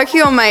I'm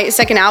working on my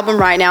second album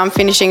right now. I'm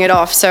finishing it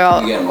off,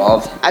 so You get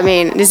involved? I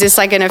mean, is this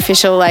like an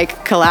official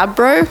like collab,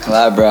 bro?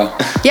 Collab, bro.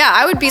 Yeah,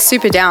 I would be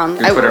super down.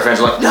 Your Twitter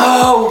fans are like,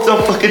 no,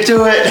 don't fucking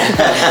do it.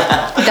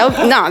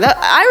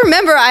 I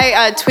remember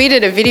I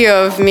tweeted a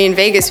video of me in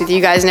Vegas with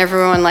you guys, and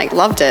everyone like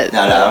loved it.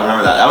 No, I don't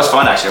remember that. That was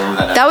fun, actually. I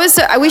remember that. That was.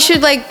 We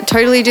should like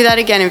totally do that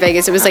again in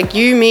Vegas. It was like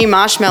you, me,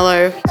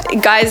 Marshmallow.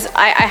 Guys,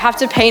 I have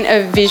to paint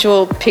a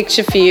visual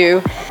picture for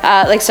you.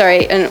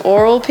 An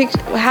oral picture.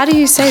 How do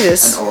you say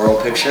this? An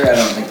oral picture? I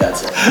don't think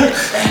that's it.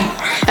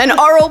 An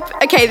oral.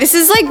 Okay, this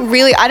is like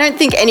really. I don't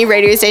think any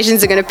radio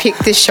stations are going to pick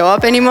this show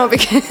up anymore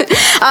because.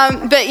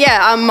 But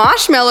yeah,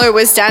 Marshmallow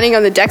was standing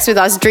on the decks with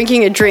us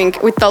drinking a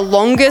drink with the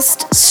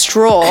longest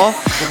straw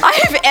I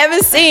have ever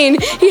seen.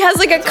 He has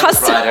like a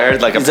custom. I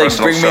heard like a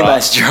personal bring straw. me my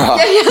straw.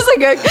 Yeah, he has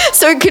like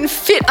so it can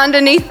fit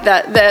underneath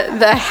the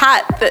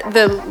hat,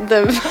 the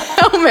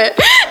helmet,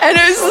 and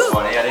it was So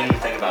funny. I didn't even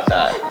think about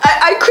that.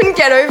 I couldn't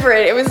get over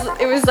it.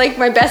 It was like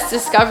my best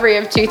discovery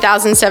of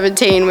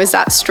 2017 was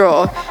that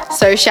straw.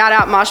 So shout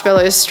out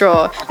Marshmallow's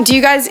straw. Do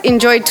you guys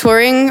enjoy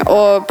touring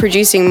or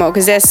producing more?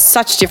 Because they're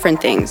such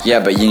different things. Yeah,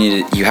 but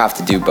you have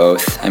to do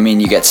both. I mean,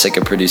 you get sick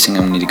of producing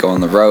them, you need to go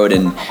on the road,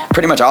 and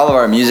pretty much all of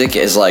our music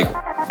is like,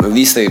 at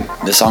least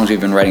the songs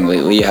we've been writing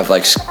lately have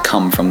like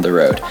come from the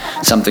road.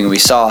 Something we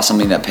saw,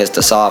 something that pissed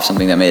us off,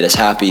 something that made us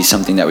happy,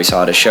 something that we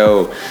saw at a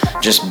show,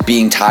 just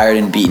being tired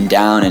and beaten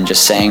down and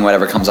just saying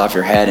whatever comes off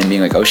your head and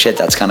being like, oh shit,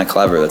 that's kind of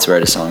clever, let's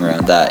write a song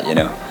around that, you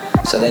know?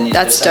 So then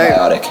That's it's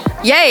symbiotic.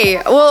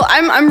 Yay! Well,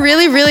 I'm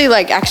really, really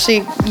like,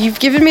 actually, you've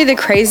given me the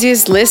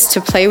craziest list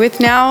to play with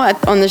now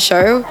on the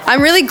show.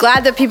 I'm really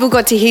glad that people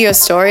got to hear your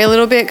story a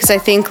little bit, because I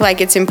think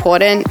like it's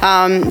important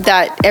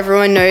that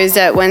everyone knows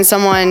that when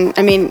someone,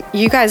 I mean,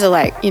 you guys are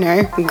like, you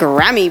know,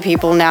 Grammy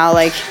people now.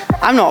 Like,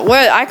 I'm not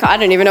worth. I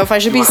don't even know if I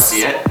should be.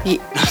 See it?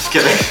 I'm just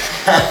kidding.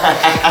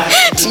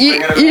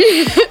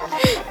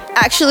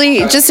 Actually,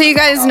 just so you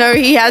guys know,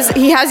 he has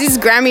his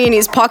Grammy in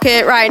his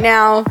pocket right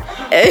now.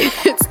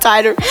 It's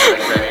tied. Like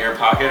Grammy in your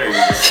pocket, or you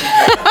just...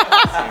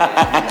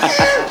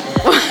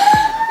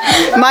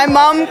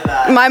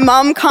 My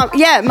mom can't.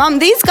 Yeah, Mom,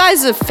 these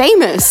guys are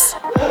famous.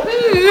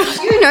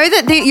 You know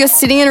that you're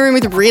sitting in a room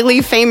with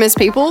really famous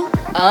people?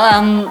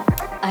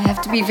 I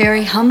have to be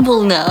very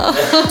humble now.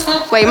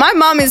 Wait, my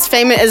mom is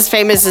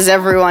famous as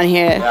everyone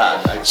here.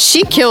 Yeah,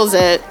 She kills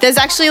it. There's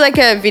actually like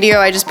a video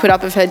I just put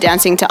up of her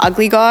dancing to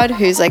Ugly God,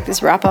 who's like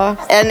this rapper.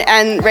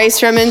 And Ray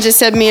Stremmen just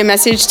sent me a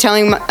message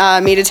telling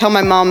me to tell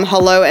my mom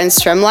hello and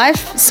Strem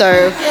Life.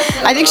 So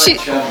I think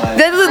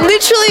they're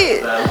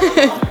literally...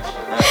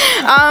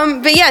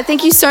 but yeah,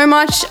 thank you so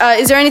much.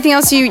 Is there anything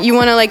else you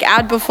want to like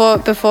add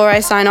before I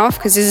sign off?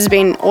 Because this has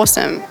been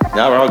awesome.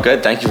 No, we're all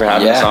good. Thank you for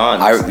having us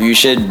on. You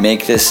should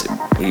make this.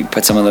 We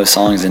put some of those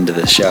songs into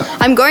this show.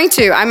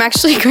 I'm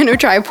actually going to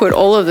try to put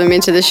all of them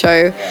into the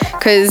show,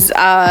 because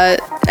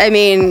I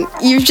mean,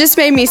 you've just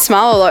made me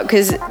smile a lot,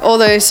 because all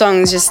those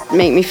songs just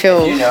make me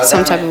feel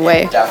some type of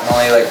way. It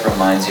definitely like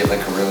reminds you of like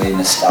a really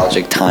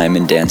nostalgic time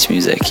in dance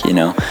music, you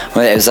know?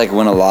 It was like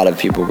when a lot of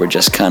people were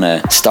just kind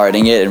of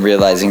starting it and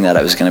realizing that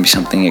it was going to be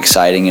something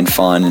exciting and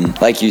fun. And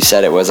like you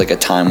said, it was like a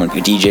time when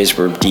DJs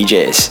were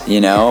DJs,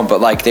 you know? But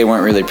like they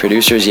weren't really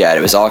producers yet.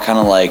 It was all kind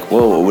of like,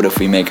 whoa, what if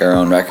we make our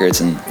own records?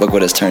 And look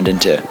what it's turned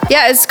into.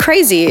 Yeah, it's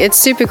crazy. It's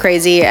super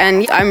crazy.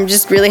 And I'm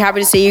just really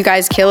happy to see you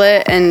guys kill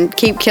it and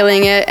keep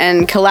killing it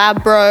and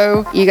collab,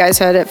 bro. You guys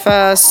heard it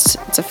first.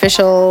 It's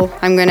official.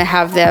 I'm going to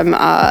have them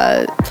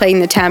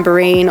playing the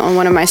tambourine on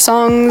one of my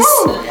songs.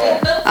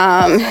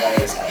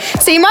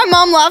 See, my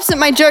mom laughs at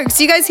my jokes.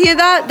 Do you guys hear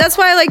that? That's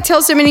why I like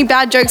tell so many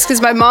bad jokes,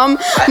 because my mom,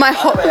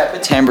 I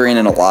put tambourine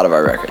in a lot of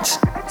our records.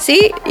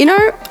 See, you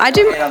know, I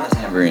do. On the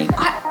tambourine.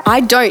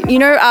 I don't. You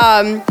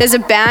know, there's a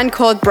band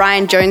called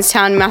Brian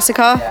Jonestown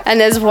Massacre, and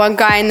there's one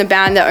guy in the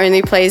band that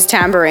only plays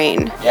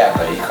tambourine. Yeah,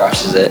 but he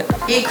crushes it.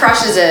 He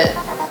crushes it.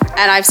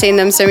 And I've seen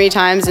them so many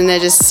times, and they're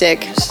just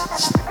sick.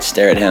 Just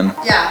stare at him.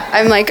 Yeah.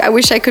 I'm like, I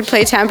wish I could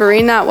play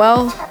tambourine that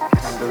well.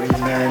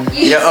 Tambourine man.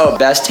 Yeah,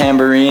 best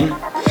tambourine.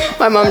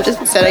 My mom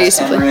just said I used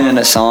to play. Tambourine in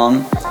a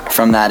song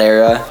from that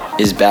era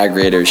is Bag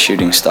Raider's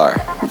Shooting Star.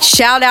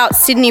 Shout out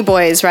Sydney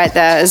boys right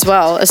there as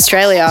well,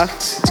 Australia.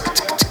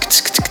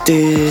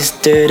 Did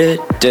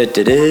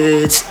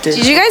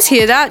you guys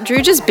hear that?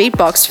 Drew just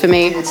beatboxed for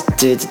me.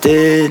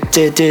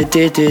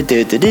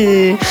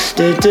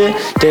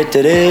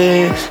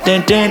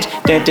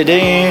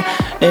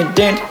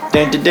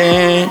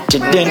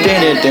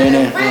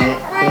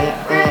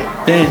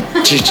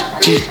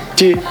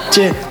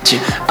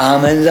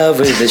 I'm in love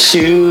with a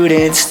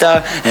shooting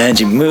star, and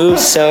you move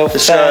so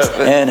fast.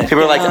 And people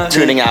are like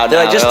tuning out.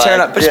 They're like, just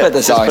turn up, just put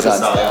the songs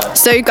on.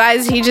 So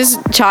guys, he just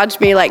charged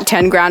me like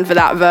 10 grand for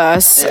that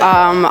verse.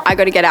 I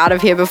got to get out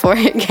of here before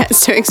it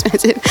gets too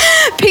expensive.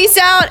 Peace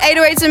out.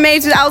 808s and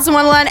Mates with Alice in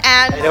Wonderland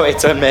and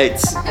 808s and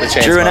Mates, the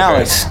Chainsmokers. Drew and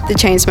Alex, the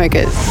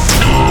Chainsmokers.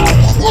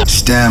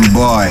 Stand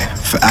by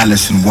for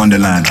Alice in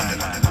Wonderland.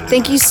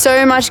 Thank you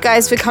so much,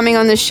 guys, for coming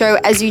on the show.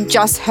 As you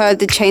just heard,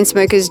 the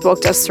Chainsmokers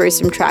walked us through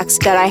some tracks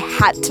that I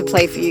had to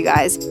play for you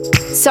guys.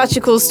 Such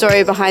a cool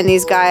story behind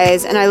these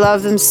guys, and I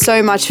love them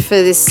so much for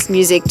this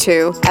music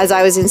too, as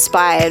I was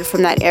inspired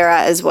from that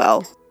era as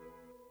well.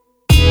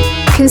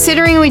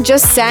 Considering we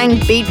just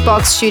sang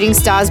Beatbox Shooting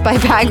Stars by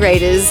Bag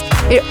Raiders,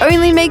 it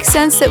only makes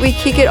sense that we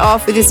kick it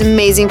off with this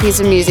amazing piece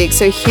of music.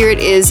 So here it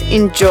is.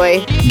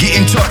 Enjoy. Get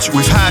in touch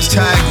with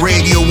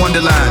 #Radio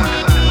Wonderland.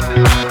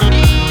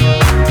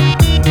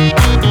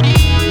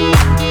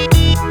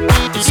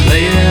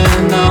 Late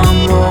and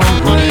I'm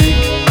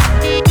awake,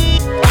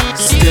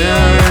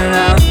 staring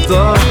at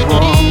the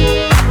wall.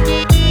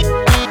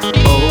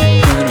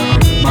 Open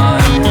up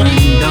my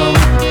window,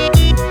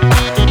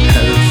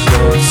 head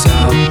floats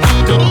out the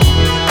door.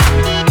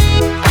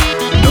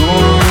 No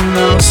one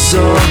else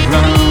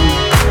around,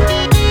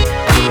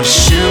 but a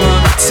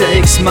shimmer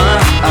takes my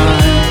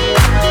eye.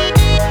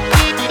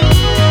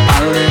 I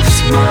lift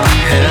my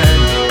head,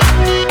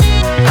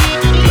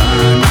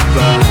 blinded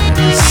by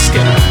the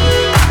sky.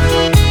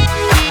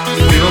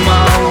 Feel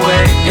my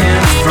way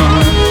in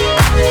front,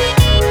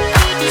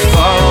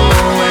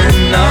 following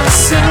the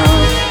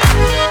sound.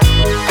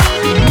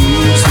 It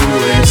moves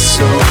away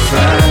so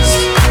fast,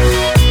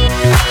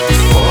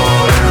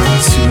 fall down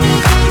to the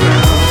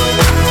ground.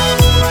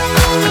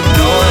 I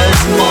know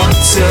there's more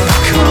to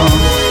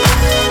come.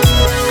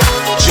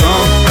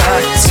 Jump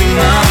back to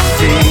my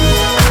feet.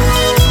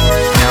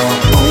 Now I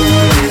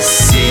only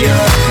see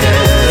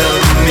ahead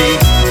of me,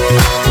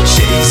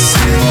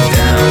 chasing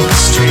down the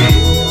street.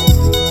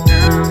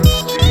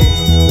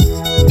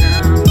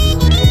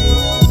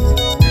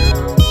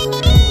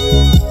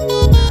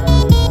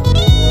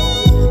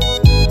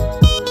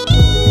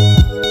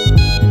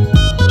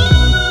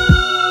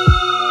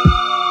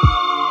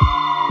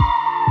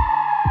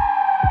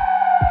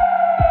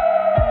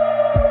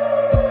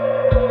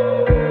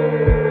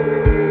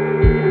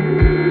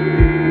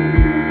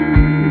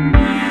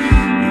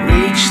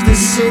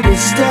 City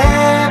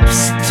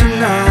steps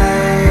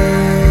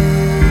tonight,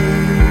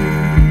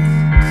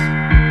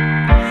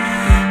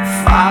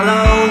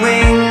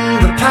 following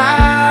the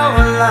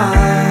power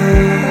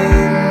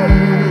lines.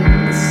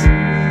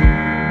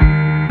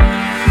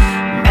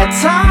 Met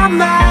our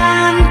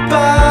man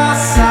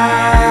beside,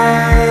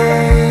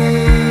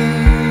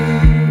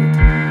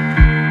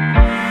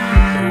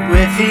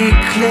 with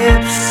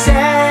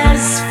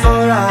eclipses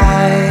for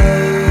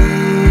eyes,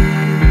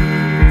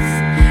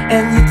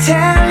 and you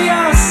tell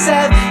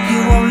yourself you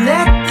won't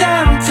let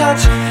them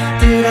touch.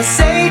 Did I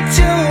say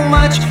too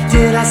much?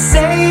 Did I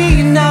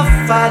say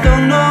enough? I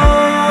don't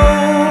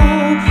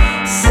know,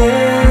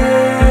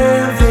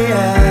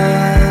 Sylvia.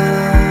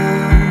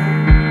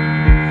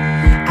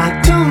 I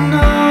don't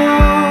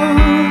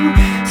know,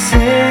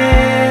 Sylvia.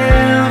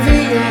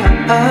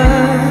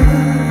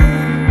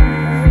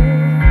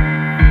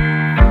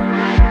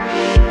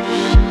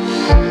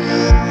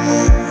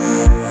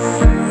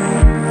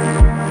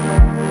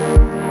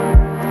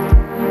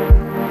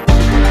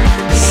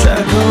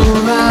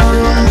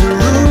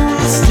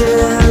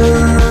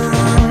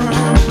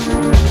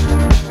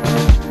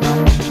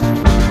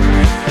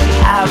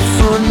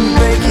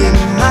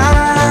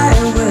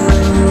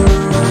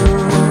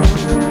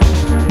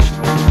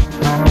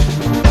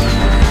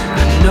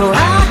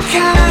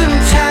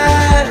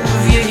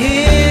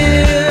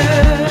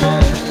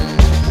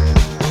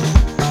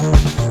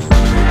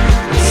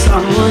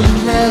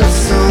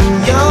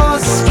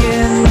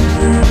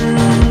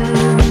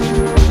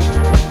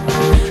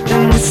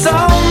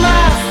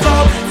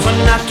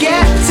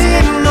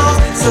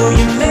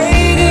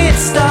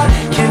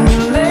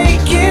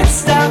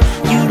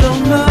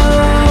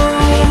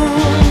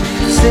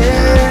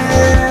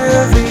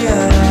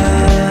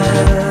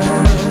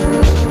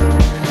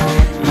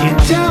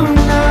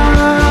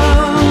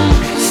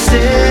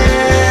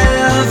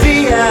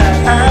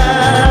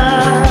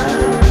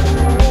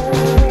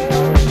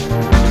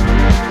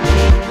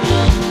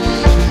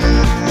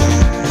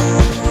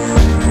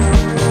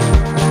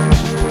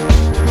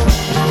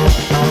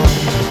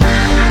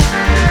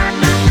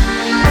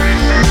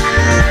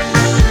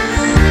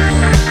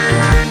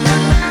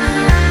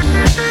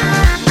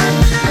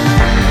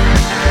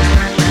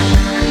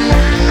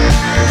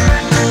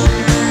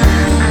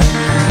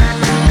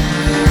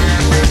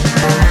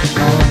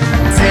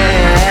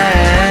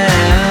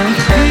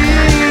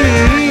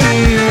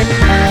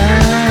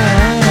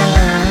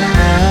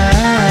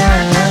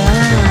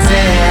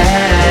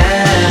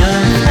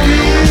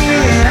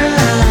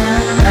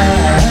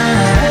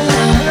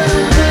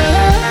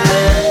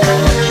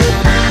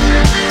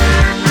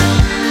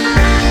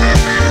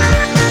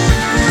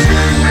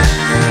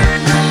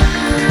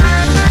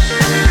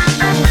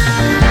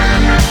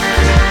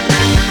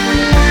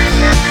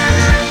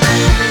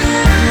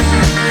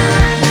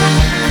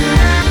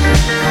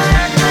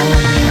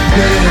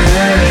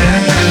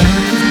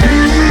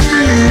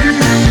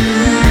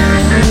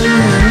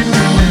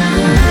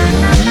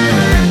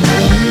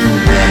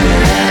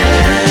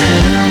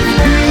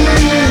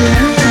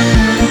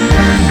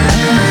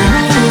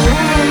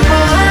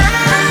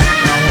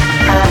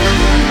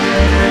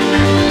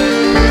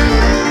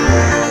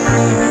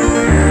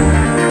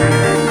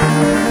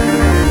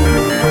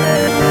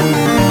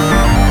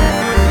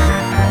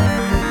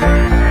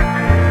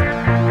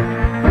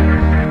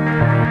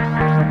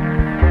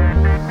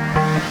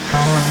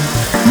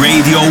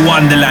 Radio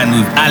Wonderland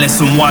with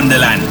Alice in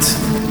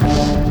Wonderland.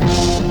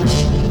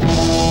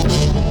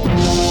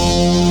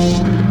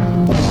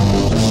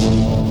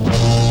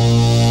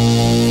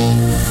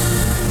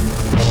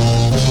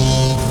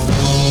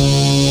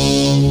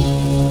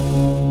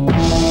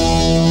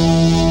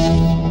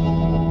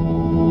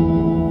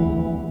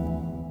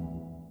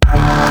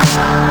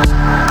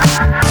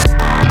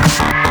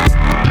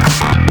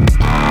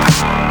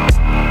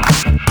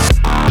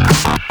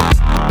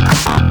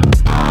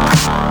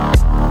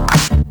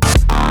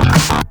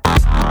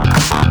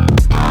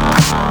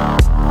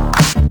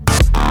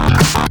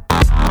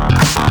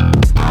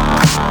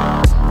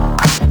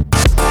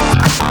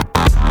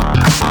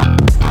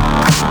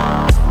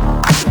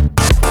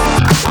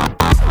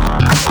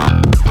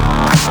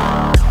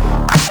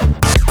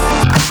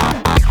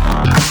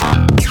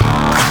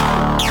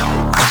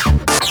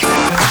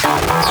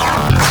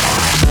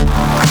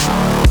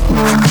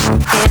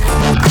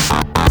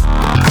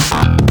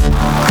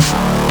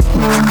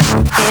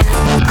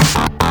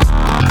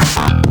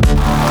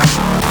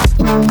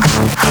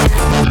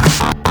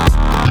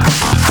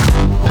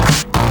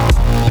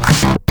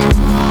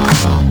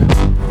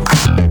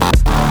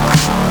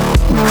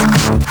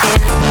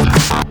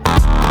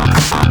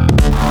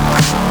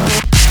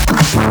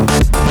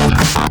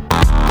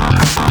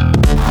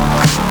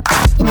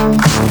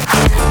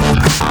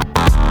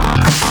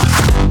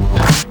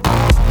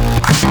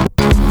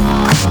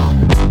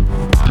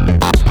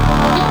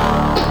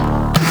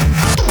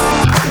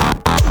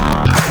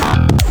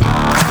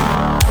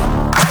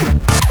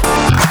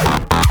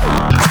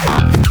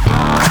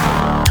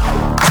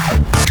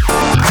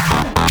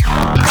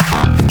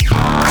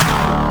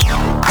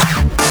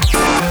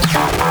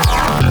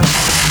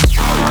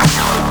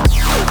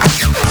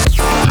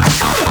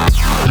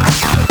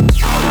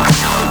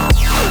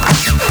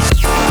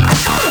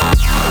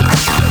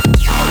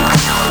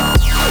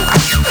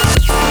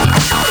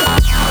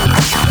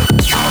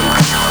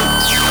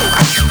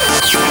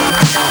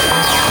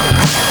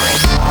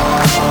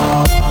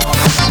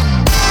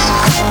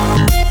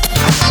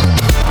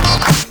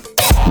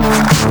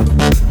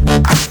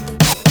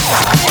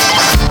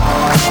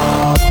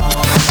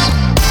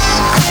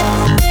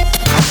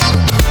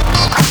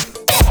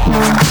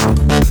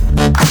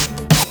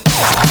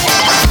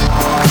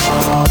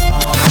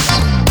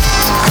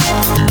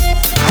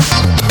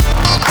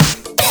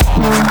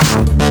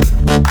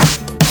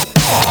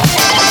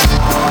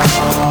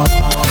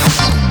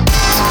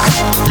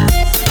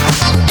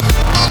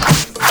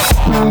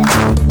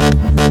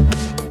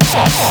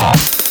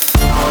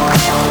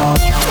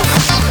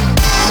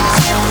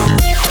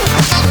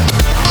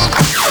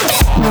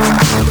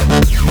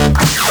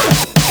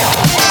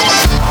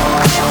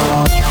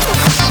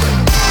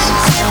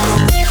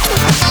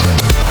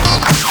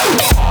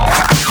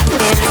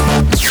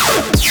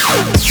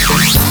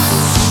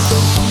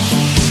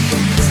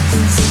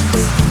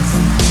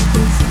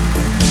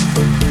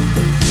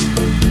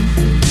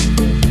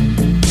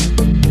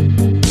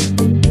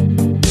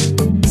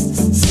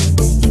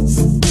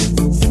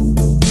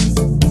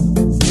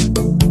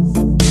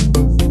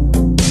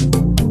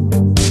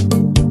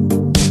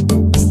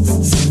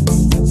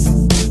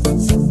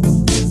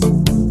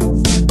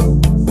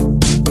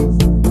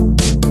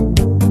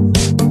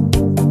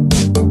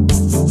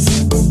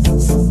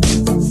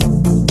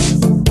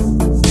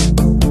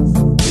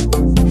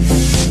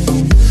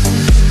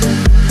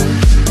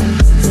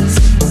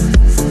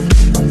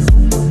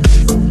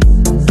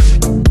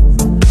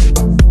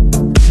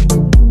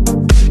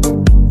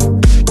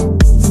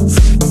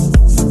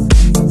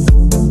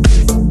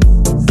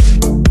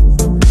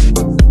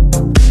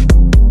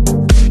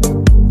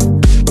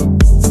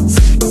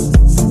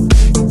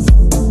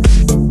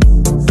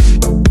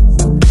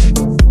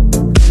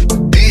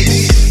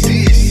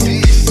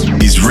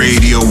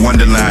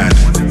 Wonderland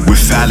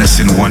with Alice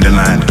in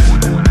Wonderland.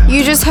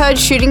 You just heard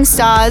Shooting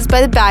Stars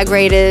by the Bag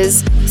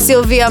Raiders,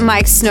 Sylvia,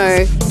 Mike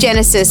Snow,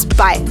 Genesis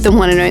by the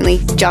one and only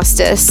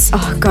Justice.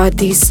 Oh God,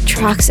 these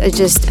tracks are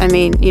just, I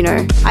mean, you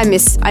know, I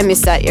miss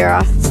that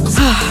era.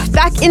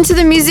 Back into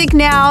the music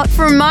now.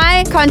 From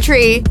my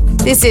country,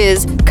 this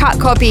is Cut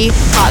Copy,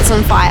 Hearts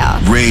on Fire.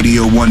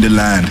 Radio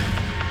Wonderland.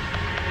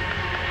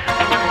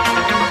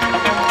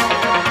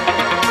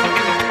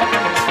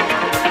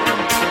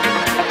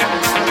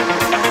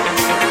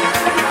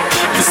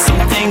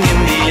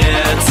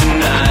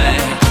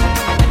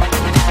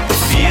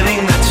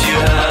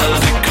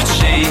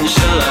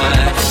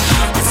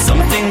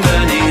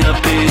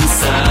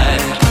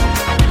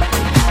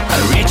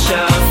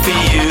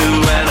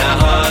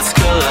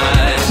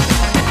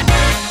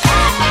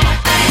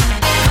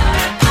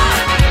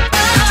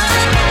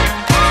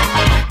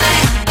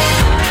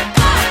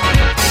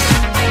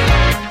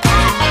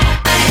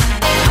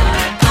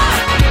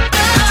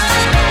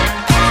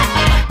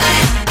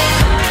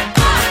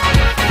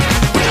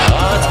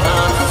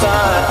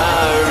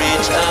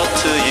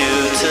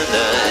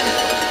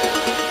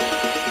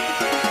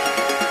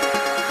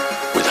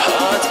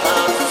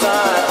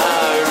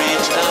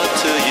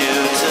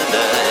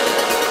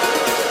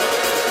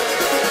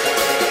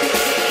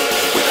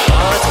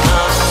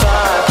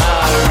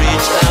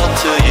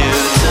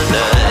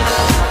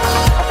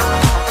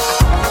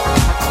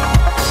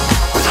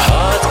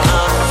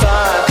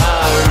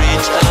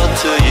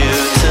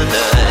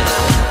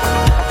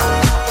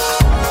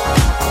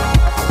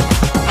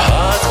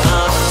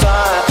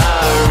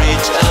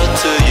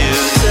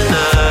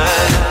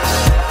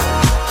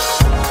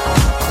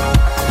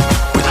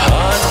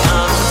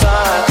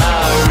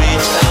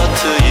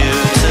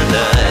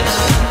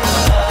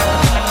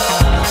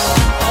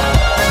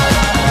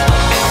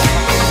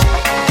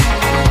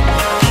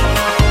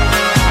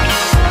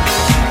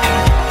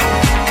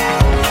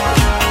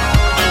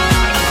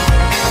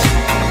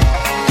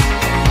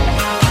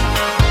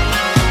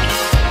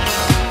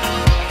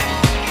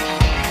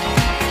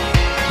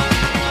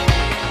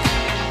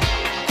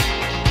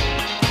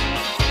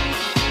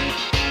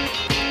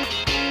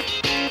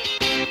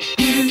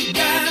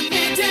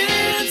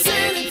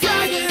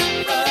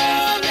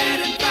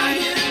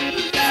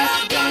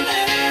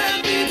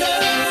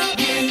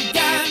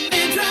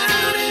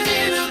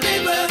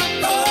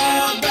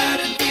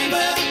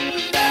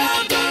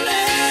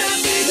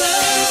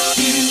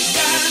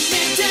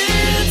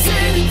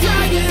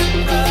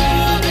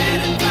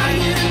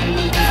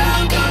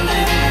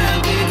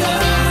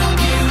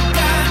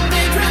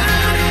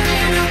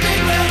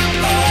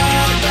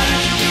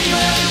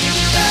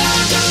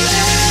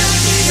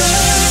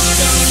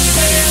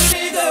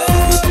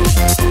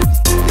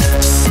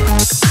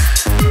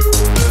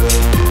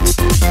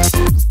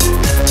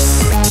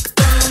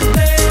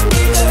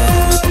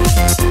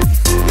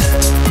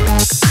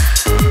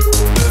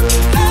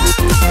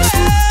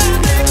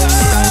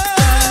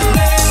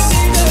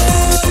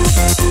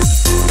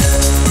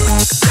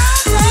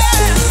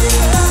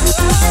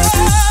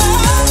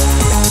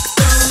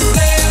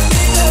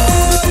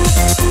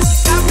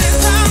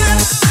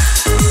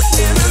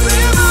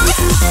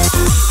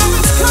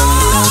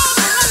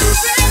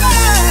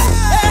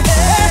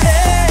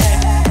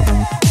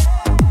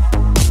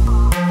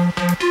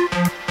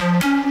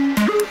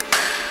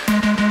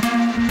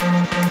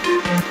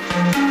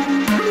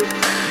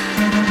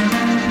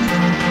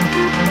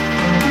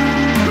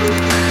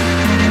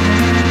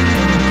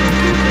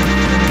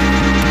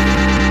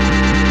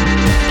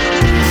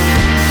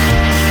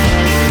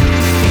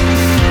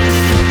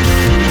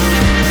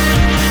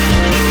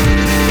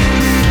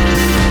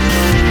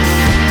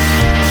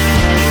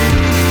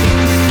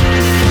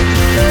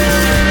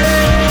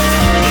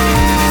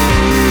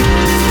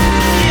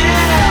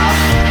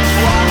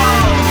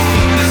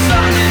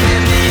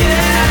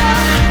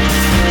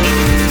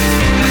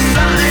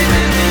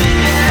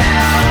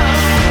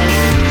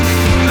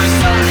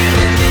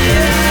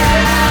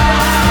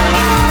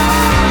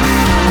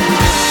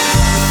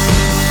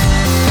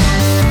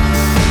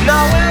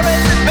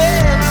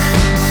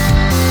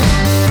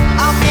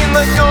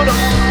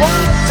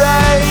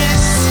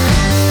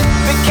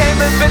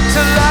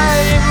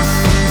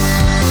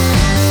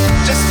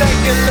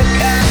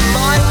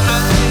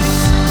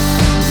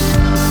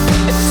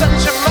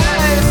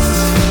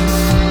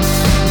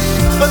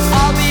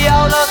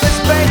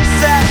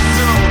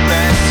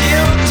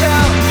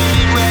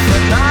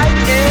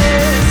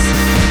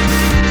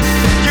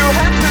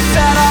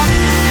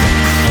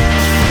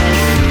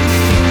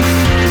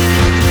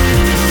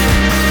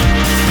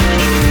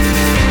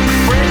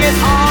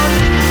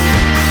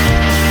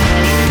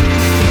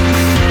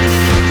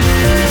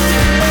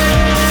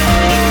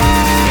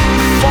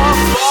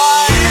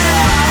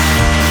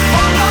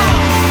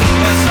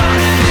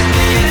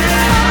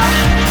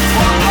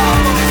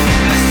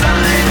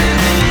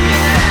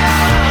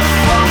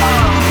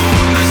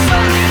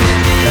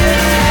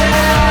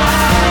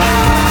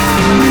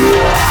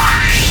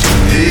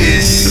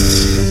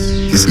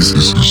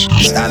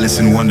 Alice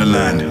in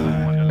Wonderland.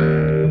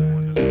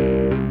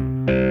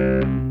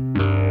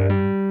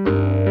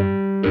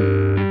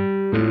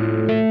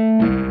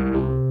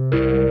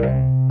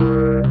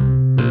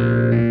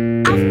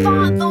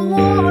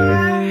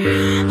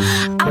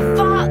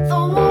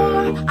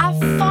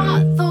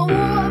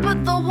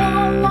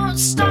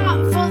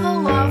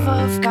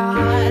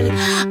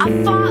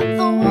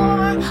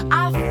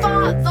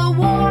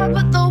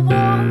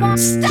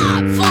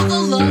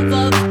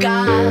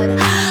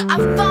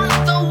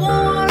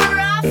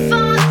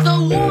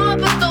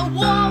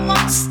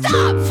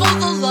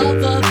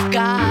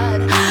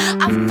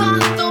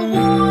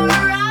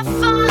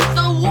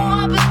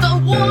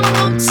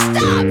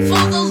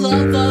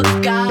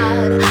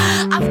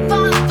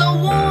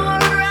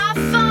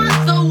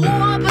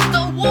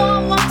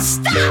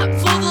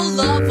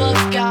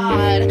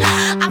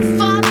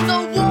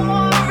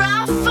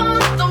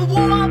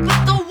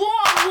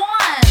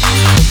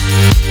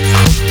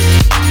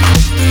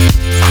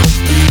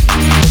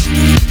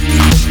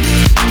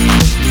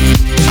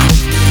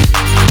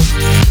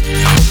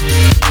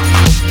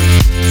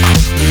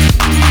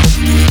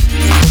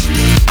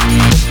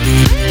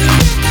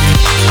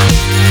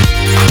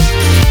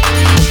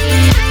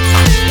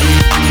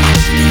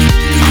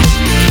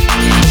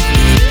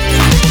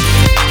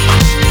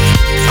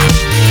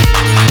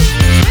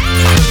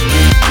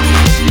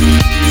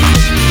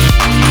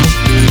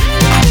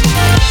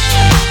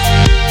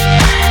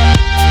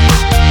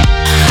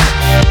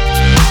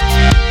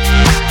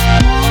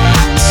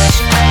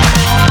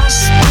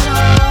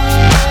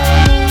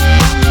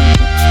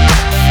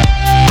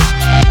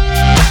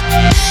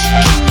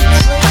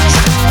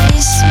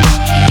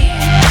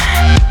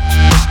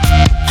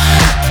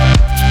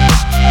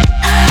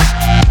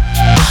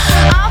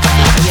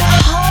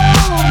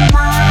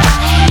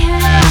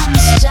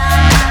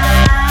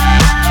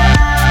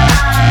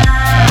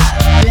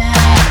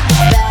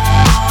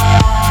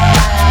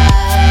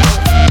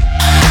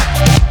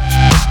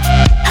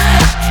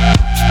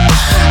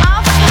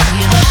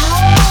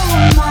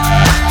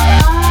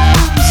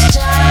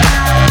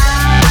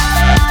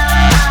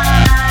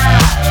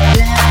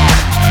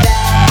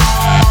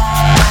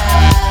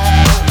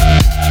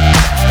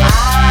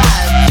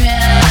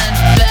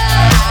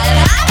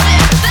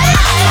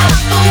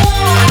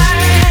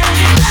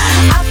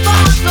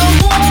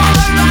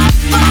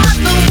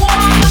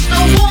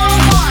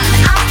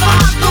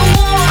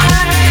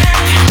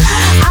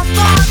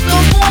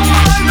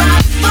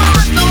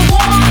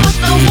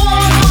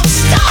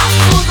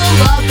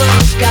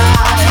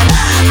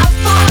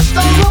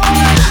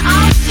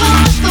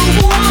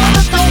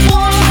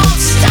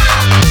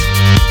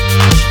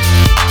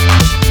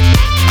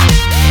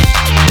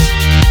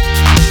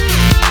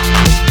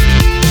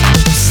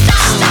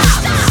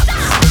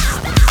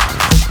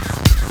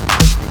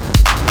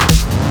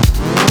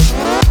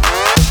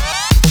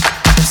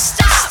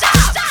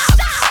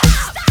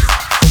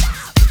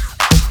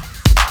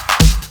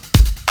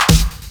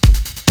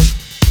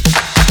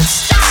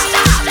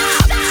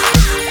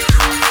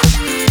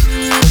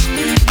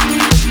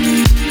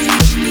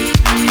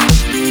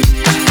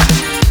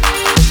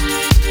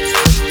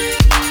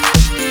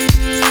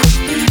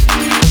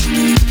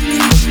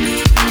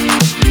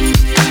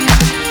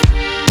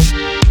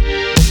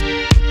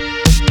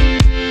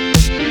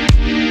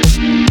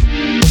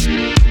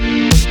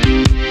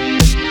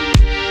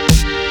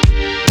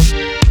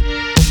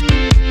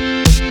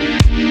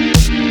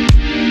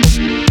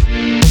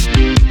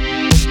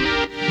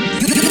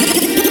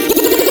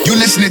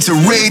 Listening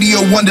to Radio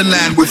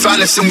Wonderland with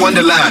Alice in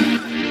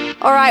Wonderland.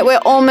 All right,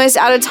 we're almost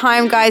out of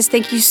time, guys.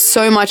 Thank you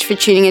so much for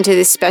tuning into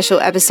this special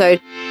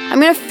episode. I'm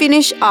going to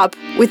finish up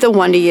with the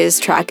Wonder Years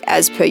track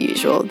as per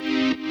usual.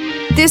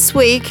 This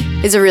week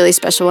is a really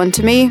special one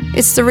to me.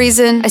 It's the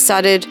reason I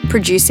started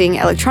producing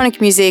electronic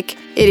music.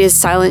 It is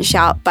Silent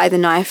Shout by The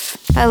Knife.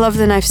 I love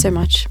The Knife so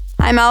much.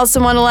 I'm Alice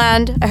in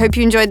Wonderland. I hope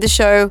you enjoyed the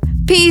show.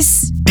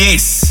 Peace.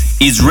 This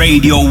is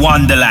Radio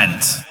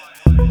Wonderland.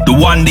 The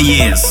Wonder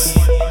Years.